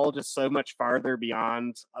it's all just so much farther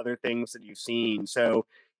beyond other things that you've seen. So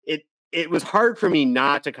it was hard for me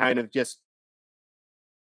not to kind of just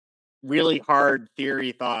really hard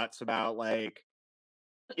theory thoughts about like,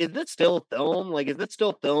 is this still film? Like, is this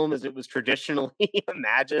still film as it was traditionally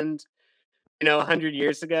imagined, 100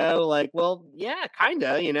 years ago? Like, well, yeah, kind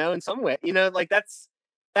of, in some way, like that's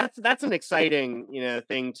an exciting,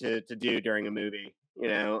 thing to do during a movie,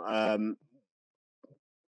 I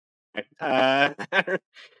don't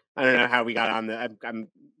know how we got on that.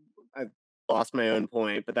 I've lost my own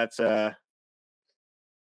point, but that's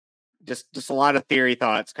just a lot of theory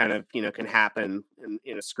thoughts kind of, can happen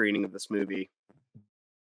in a screening of this movie.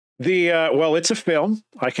 Well, it's a film.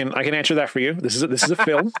 I can answer that for you. This is a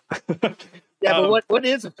film. Yeah, but what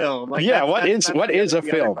is a film? Like, yeah, what is a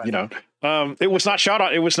film? It was not shot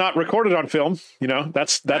on. It was not recorded on film.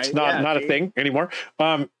 That's right, not a thing anymore.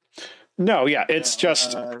 No, yeah, it's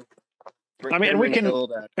just. I mean, we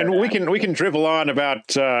can drivel on about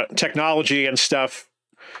technology and stuff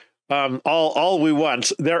all we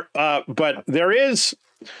want there, but there is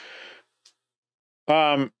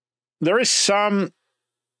some.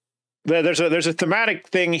 There's a thematic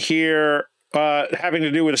thing here having to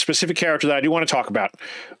do with a specific character that I do want to talk about,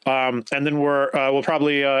 and then we'll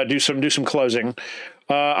probably do some closing.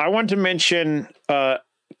 I want to mention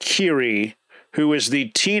Kiri, who is the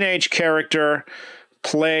teenage character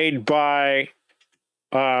played by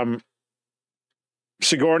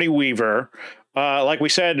Sigourney Weaver. Like we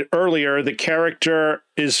said earlier, the character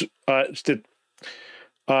is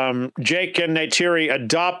Jake and Neytiri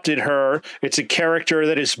adopted her. It's a character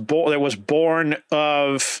that was born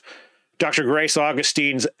of Dr. Grace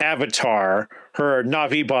Augustine's avatar, her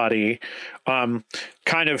Na'vi body,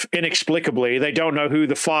 kind of inexplicably. They don't know who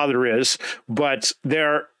the father is, but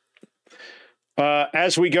they're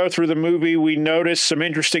as we go through the movie, we notice some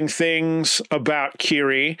interesting things about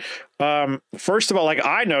Kiri. First of all, like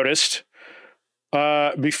I noticed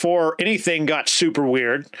before anything got super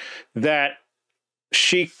weird, that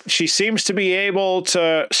she seems to be able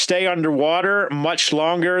to stay underwater much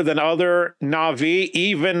longer than other Na'vi.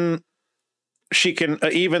 Even she can,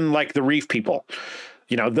 even like the reef people.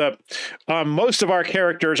 Most of our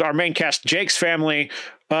characters, our main cast, Jake's family,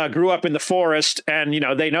 grew up in the forest, and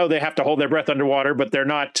they know they have to hold their breath underwater, but they're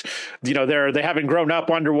not, they haven't grown up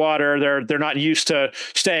underwater. They're not used to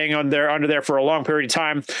staying under there for a long period of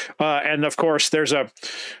time. And of course, there's a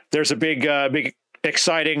big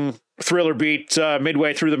exciting thriller beat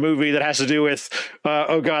midway through the movie that has to do with,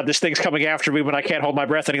 oh God, this thing's coming after me, but I can't hold my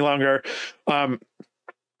breath any longer.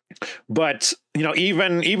 But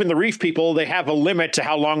even the reef people, they have a limit to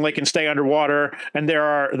how long they can stay underwater, and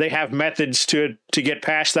they have methods to get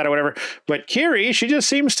past that or whatever. But Kiri, she just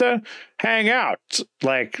seems to hang out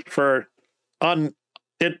like for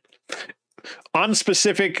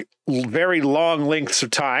unspecific, very long lengths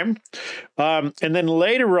of time. And then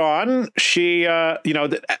later on, she,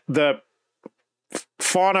 the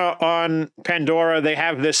fauna on Pandora, they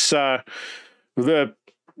have this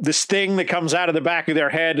this thing that comes out of the back of their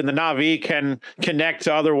head, and the Na'vi can connect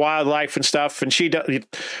to other wildlife and stuff. And she does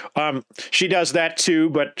that too,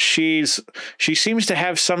 but she seems to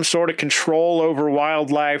have some sort of control over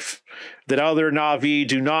wildlife that other Na'vi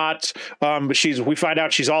do not. But we find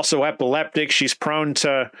out she's also epileptic. She's prone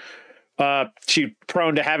to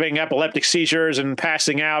having epileptic seizures and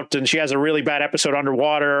passing out, and she has a really bad episode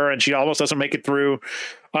underwater, and she almost doesn't make it through.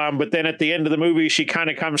 But then at the end of the movie, she kind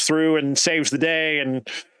of comes through and saves the day, and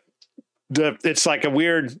it's like a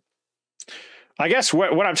weird. I guess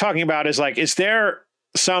what I'm talking about is like, is there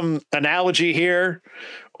some analogy here,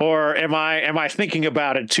 or am I thinking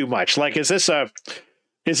about it too much? Like, it's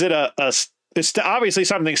obviously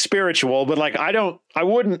something spiritual, but like I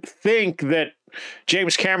wouldn't think that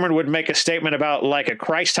James Cameron would make a statement about like a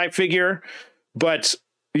Christ type figure, but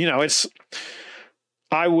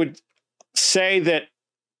I would say that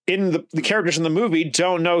in the characters in the movie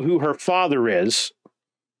don't know who her father is.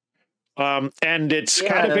 And it's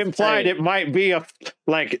kind of implied it might be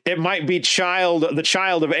the child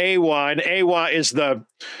of Awa, and Awa is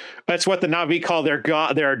that's what the Na'vi call their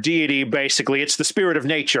god, their deity. Basically, it's the spirit of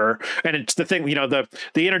nature, and it's the thing, the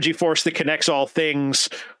energy force that connects all things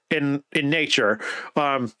in nature.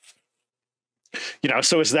 So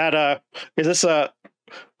is this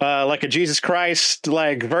like a Jesus Christ,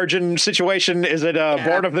 like virgin situation? Is it a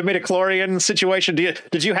Born of the Midichlorian situation?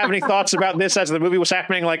 Did you have any thoughts about this as the movie was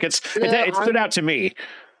happening? Like it stood out to me.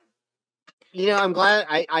 I'm glad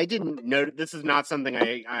I didn't notice. This is not something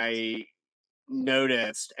I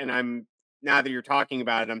noticed, and now that you're talking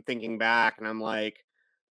about it, I'm thinking back, and I'm like,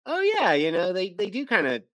 oh yeah, they do kind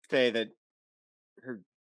of say that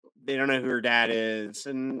they don't know who her dad is,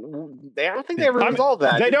 and I don't think they ever resolve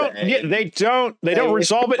that. They don't. Yeah, they don't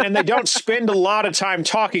resolve it, and they don't spend a lot of time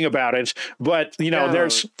talking about it. But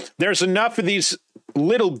there's enough of these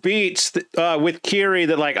little beats with Kiri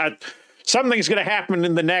that like something's going to happen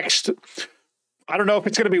in the next. I don't know if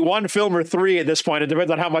it's going to be one film or three at this point. It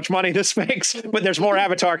depends on how much money this makes. But there's more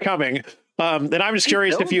Avatar coming, and I'm just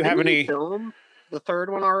curious if you have any. The third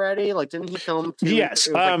one already? Like, didn't he film two? Yes,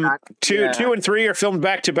 two and three are filmed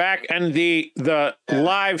back to back, and the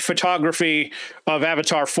live photography of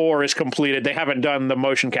Avatar 4 is completed. They haven't done the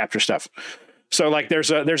motion capture stuff, so like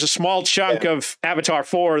there's a small chunk of Avatar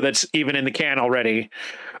 4 that's even in the can already,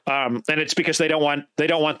 and it's because they don't want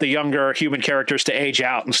the younger human characters to age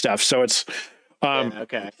out and stuff. So it's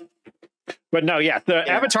okay. But no,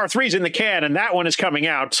 Avatar 3 is in the can, and that one is coming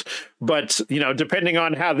out. But, depending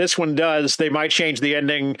on how this one does, they might change the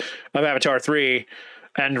ending of Avatar 3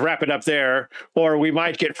 and wrap it up there, or we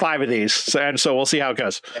might get 5 of these. And so we'll see how it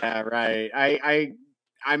goes. Yeah, right.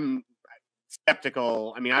 I'm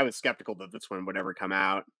skeptical. I mean, I was skeptical that this one would ever come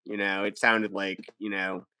out. It sounded like,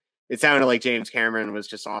 James Cameron was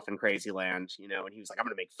just off in crazy land, and he was like, I'm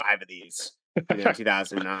going to make 5 of these in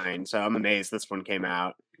 2009. So I'm amazed this one came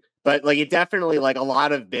out. But like, it definitely, like, a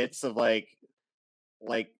lot of bits of like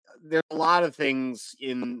there's a lot of things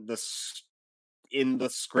in the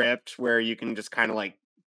script where you can just kind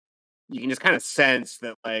of sense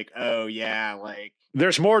that, like, oh yeah, like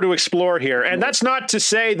there's more to explore here. And that's not to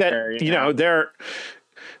say that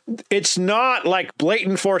it's not like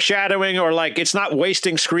blatant foreshadowing, or like it's not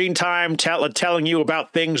wasting screen time telling you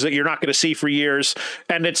about things that you're not going to see for years.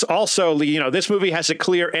 And it's also, this movie has a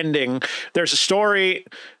clear ending. There's a story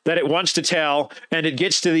that it wants to tell, and it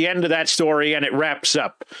gets to the end of that story and it wraps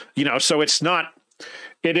up, so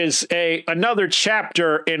it is another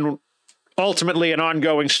chapter in ultimately an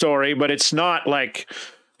ongoing story, but it's not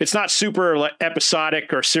super like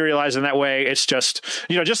episodic or serialized in that way. It's just,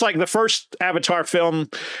 just like the first Avatar film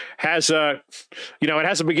has it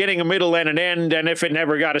has a beginning, a middle, and an end. And if it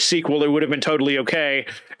never got a sequel, it would have been totally okay.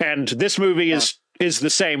 And this movie is the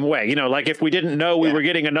same way. Like if we didn't know we were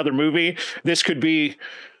getting another movie, this could be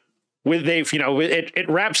it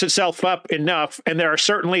wraps itself up enough, and there are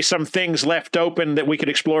certainly some things left open that we could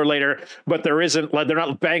explore later, but there isn't, like, they're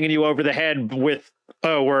not banging you over the head with,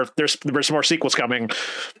 there's more sequels coming.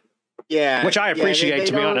 Yeah. Which I appreciate,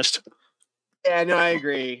 to be honest. Yeah, no, I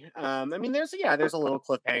agree. I mean, there's a little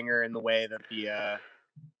cliffhanger in the way that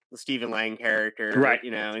the Stephen Lang character, Right.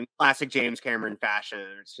 you know, in classic James Cameron fashion.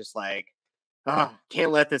 It's just like, oh,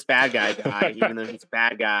 can't let this bad guy die, even though he's a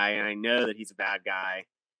bad guy, and I know that he's a bad guy.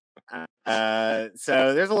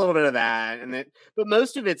 So there's a little bit of that, but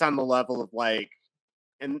most of it's on the level of like,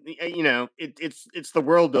 and you know, it's the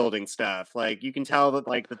world building stuff. Like you can tell that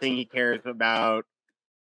like the thing he cares about,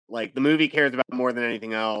 like the movie cares about more than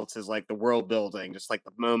anything else, is like the world building, just like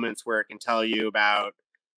the moments where it can tell you about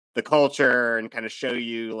the culture and kind of show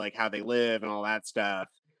you like how they live and all that stuff.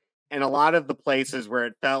 And a lot of the places where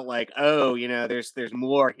it felt like, oh, you know, there's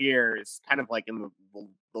more here is kind of like in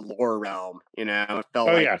the lore realm, you know. It felt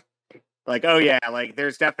Oh yeah. like, oh yeah, like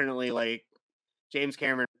there's definitely like James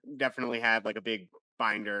Cameron definitely had like a big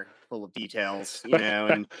binder full of details, you know,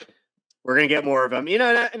 and we're gonna get more of them, you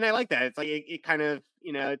know, and I like that. It's like it kind of,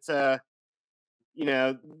 you know, it's you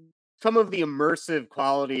know, some of the immersive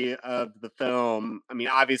quality of the film. I mean,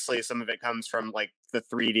 obviously, some of it comes from like the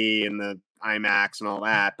 3D and the IMAX and all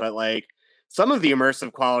that, but like some of the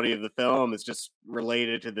immersive quality of the film is just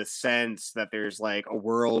related to the sense that there's like a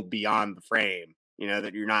world beyond the frame, you know,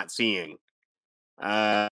 that you're not seeing.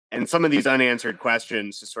 And some of these unanswered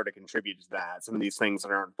questions just sort of contribute to that. Some of these things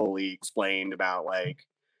that aren't fully explained about like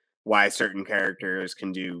why certain characters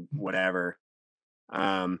can do whatever.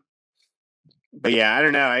 Um, but yeah, I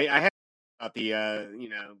don't know. I have about the you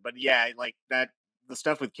know, but yeah, like that the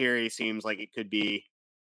stuff with Kiri seems like it could be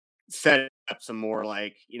set up some more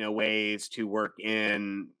like, you know, ways to work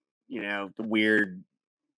in, you know, the weird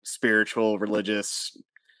spiritual religious,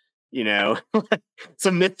 you know,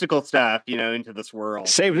 some mystical stuff, you know, into this world.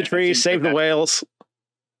 Save the You know, it trees, seems save like the whales.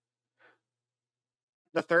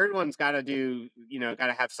 the third one's got to do, you know, got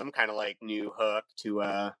to have some kind of like new hook to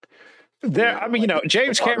you There, know, I mean, you like know, the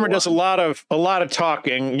James part Cameron does a one. lot of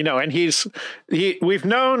talking, you know, and we've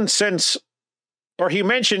known since, or he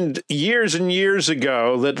mentioned years and years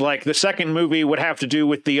ago that like the second movie would have to do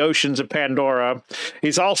with the oceans of Pandora.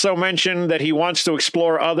 He's also mentioned that he wants to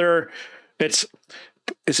explore it's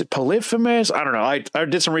is it Polyphemus? I don't know. I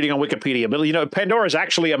did some reading on Wikipedia, but you know, Pandora is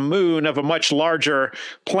actually a moon of a much larger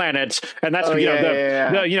planet, and that's Oh you know yeah, yeah,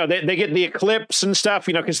 the yeah. you know they get the eclipse and stuff,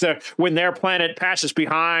 you know, because when their planet passes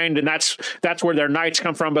behind, and that's where their nights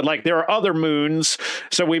come from. But like there are other moons,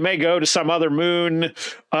 so we may go to some other moon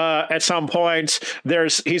at some point.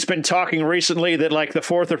 He's been talking recently that like the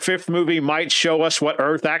fourth or fifth movie might show us what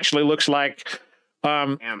Earth actually looks like.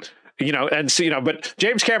 Damn. You know, and so, you know, but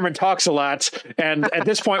James Cameron talks a lot, and at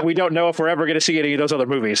this point, we don't know if we're ever going to see any of those other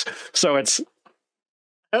movies. So it's,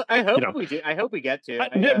 I you hope know, we do. I hope we get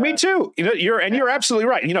to. me too. You know, you're absolutely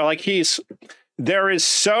right. You know, like there is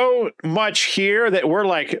so much here that we're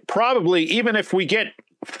like probably even if we get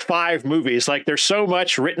 5 movies, like there's so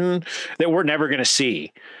much written that we're never going to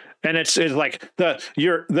see. And it's like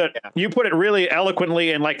you put it really eloquently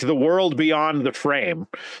in like the world beyond the frame,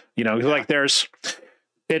 you know, like there's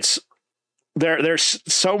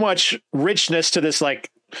so much richness to this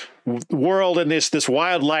like world and this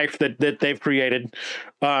wildlife that they've created,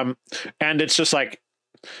 and it's just like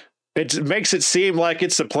it makes it seem like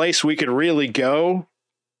it's a place we could really go.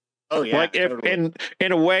 Oh yeah, Like if totally.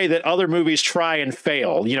 in a way that other movies try and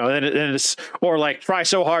fail, you know, and it's or like try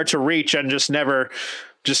so hard to reach and just never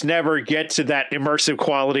get to that immersive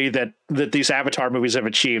quality that these Avatar movies have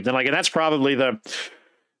achieved, and that's probably the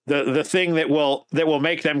thing that will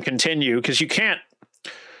make them continue, because you can't,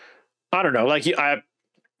 I don't know, like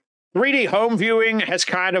 3D home viewing has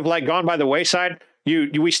kind of like gone by the wayside.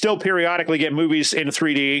 We still periodically get movies in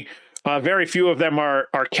 3D. Very few of them are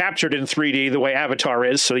captured in 3D the way Avatar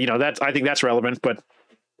is. So, you know, I think that's relevant, but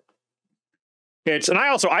and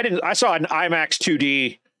I saw an IMAX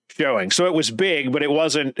 2D showing. So it was big, but it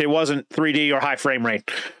wasn't 3D or high frame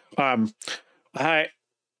rate.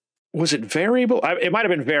 Was it variable? It might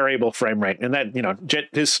have been variable frame rate, and that, you know,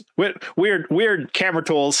 his weird camera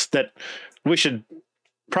tools that we should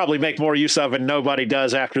probably make more use of, and nobody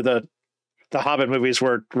does after the Hobbit movies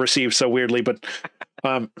were received so weirdly. But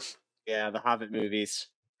Yeah, the Hobbit movies.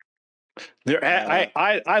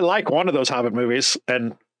 I like one of those Hobbit movies,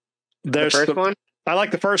 and The first one. I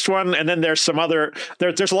like the first one, and then there's some other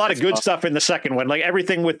there's a lot of good stuff in the second one. Like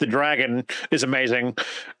everything with the dragon is amazing.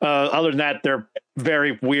 Other than that, they're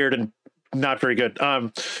very weird and not very good.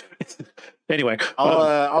 Anyway,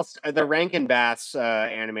 The Rankin Bass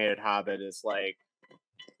animated Hobbit is like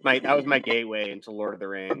that was my gateway into Lord of the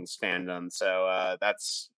Rings fandom. So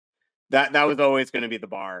that was always going to be the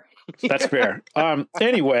bar. That's fair.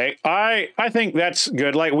 Anyway, I think that's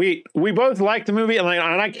good. Like we both like the movie, and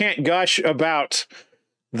I can't gush about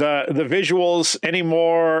the visuals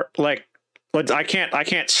anymore. Like I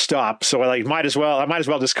can't stop. So I might as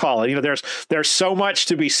well just call it. You know, there's so much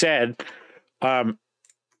to be said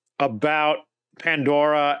about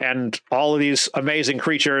Pandora and all of these amazing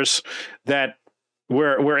creatures that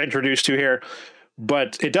we're introduced to here,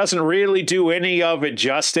 but it doesn't really do any of it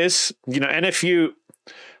justice. You know, and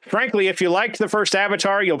frankly, if you liked the first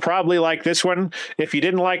Avatar, you'll probably like this one. If you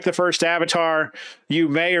didn't like the first Avatar, you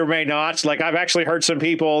may or may not. Like, I've actually heard some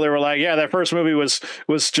people, they were like, yeah, that first movie was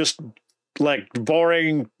just like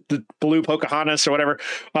boring, the blue Pocahontas or whatever.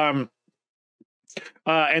 And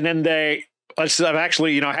then I've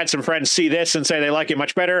actually, had some friends see this and say they like it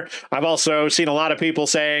much better. I've also seen a lot of people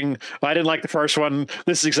saying, I didn't like the first one.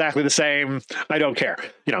 This is exactly the same. I don't care.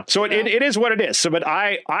 So it is what it is. So, but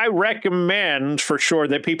I recommend for sure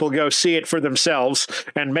that people go see it for themselves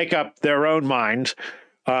and make up their own mind.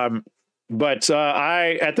 But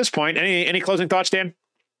at this point, any closing thoughts, Dan?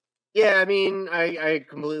 Yeah, I mean, I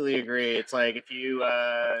completely agree. It's like, if you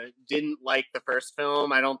didn't like the first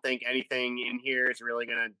film, I don't think anything in here is really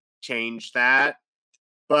going to change that.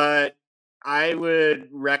 But I would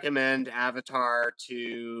recommend Avatar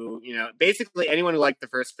to, basically anyone who liked the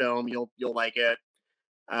first film, you'll like it.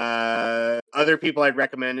 Other people I'd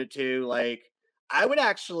recommend it to, like, I would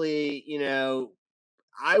actually,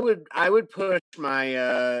 I would push my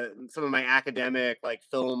some of my academic, like,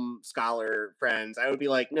 film scholar friends. I would be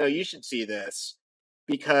like, no, you should see this,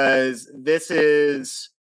 because this is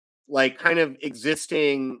like kind of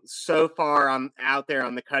existing so far out there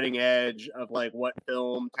on the cutting edge of like what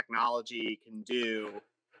film technology can do,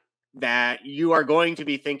 that you are going to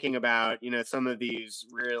be thinking about, some of these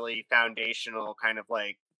really foundational kind of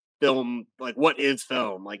like film, like, what is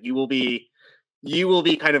film? Like, you will be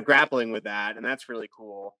kind of grappling with that, and that's really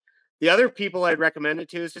cool. The other people I'd recommend it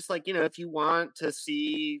to is just like, if you want to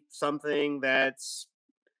see something that's,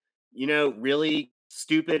 really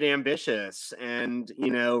stupid ambitious, and,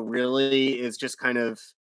 really is just kind of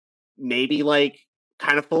maybe like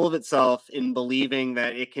kind of full of itself in believing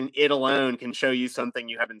that it alone can show you something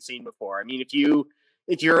you haven't seen before. I mean,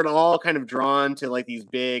 if you're at all kind of drawn to like these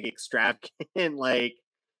big extravagant, like,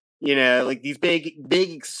 like these big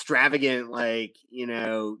extravagant, like,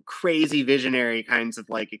 crazy visionary kinds of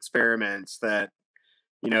like experiments that,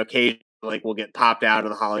 occasionally like will get popped out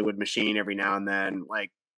of the Hollywood machine every now and then, like,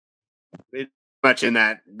 it's much in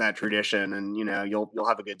that tradition, and you'll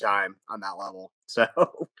have a good time on that level. So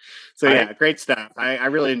yeah, great stuff. I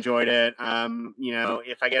really enjoyed it.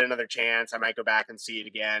 If I get another chance, I might go back and see it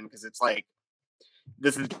again, because it's like,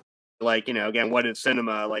 this is like, again, what is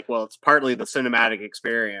cinema? Like, well, it's partly the cinematic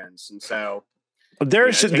experience, and so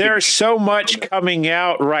there's so much coming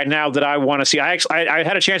out right now that I want to see. I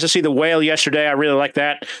had a chance to see The Whale yesterday. I really like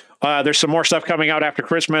that. There's some more stuff coming out after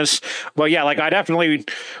Christmas, but yeah, like, I definitely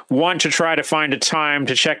want to try to find a time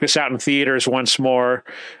to check this out in theaters once more.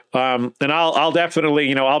 And I'll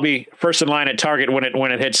definitely, I'll be first in line at Target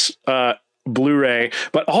when it hits Blu-ray.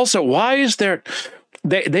 But also, why is there?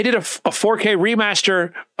 They did a 4K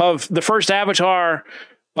remaster of the first Avatar.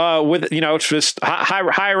 With it's just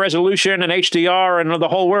high resolution and HDR and the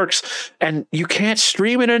whole works, and you can't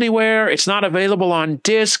stream it anywhere. It's not available on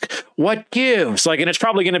disc. What gives? Like, and it's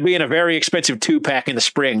probably going to be in a very expensive 2-pack in the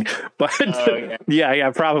spring. But yeah,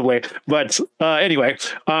 probably. But anyway,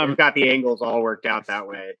 we've got the angles all worked out that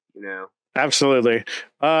way, Absolutely.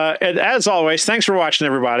 And as always, thanks for watching,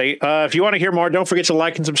 everybody. If you want to hear more, don't forget to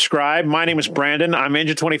like and subscribe. My name is Brandon. I'm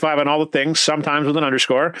Engine25 on all the things, sometimes with an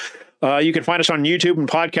underscore. You can find us on YouTube and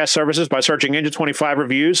podcast services by searching Engine25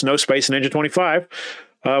 Reviews, no space in Engine25.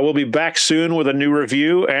 We'll be back soon with a new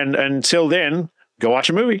review. And until then, go watch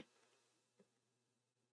a movie.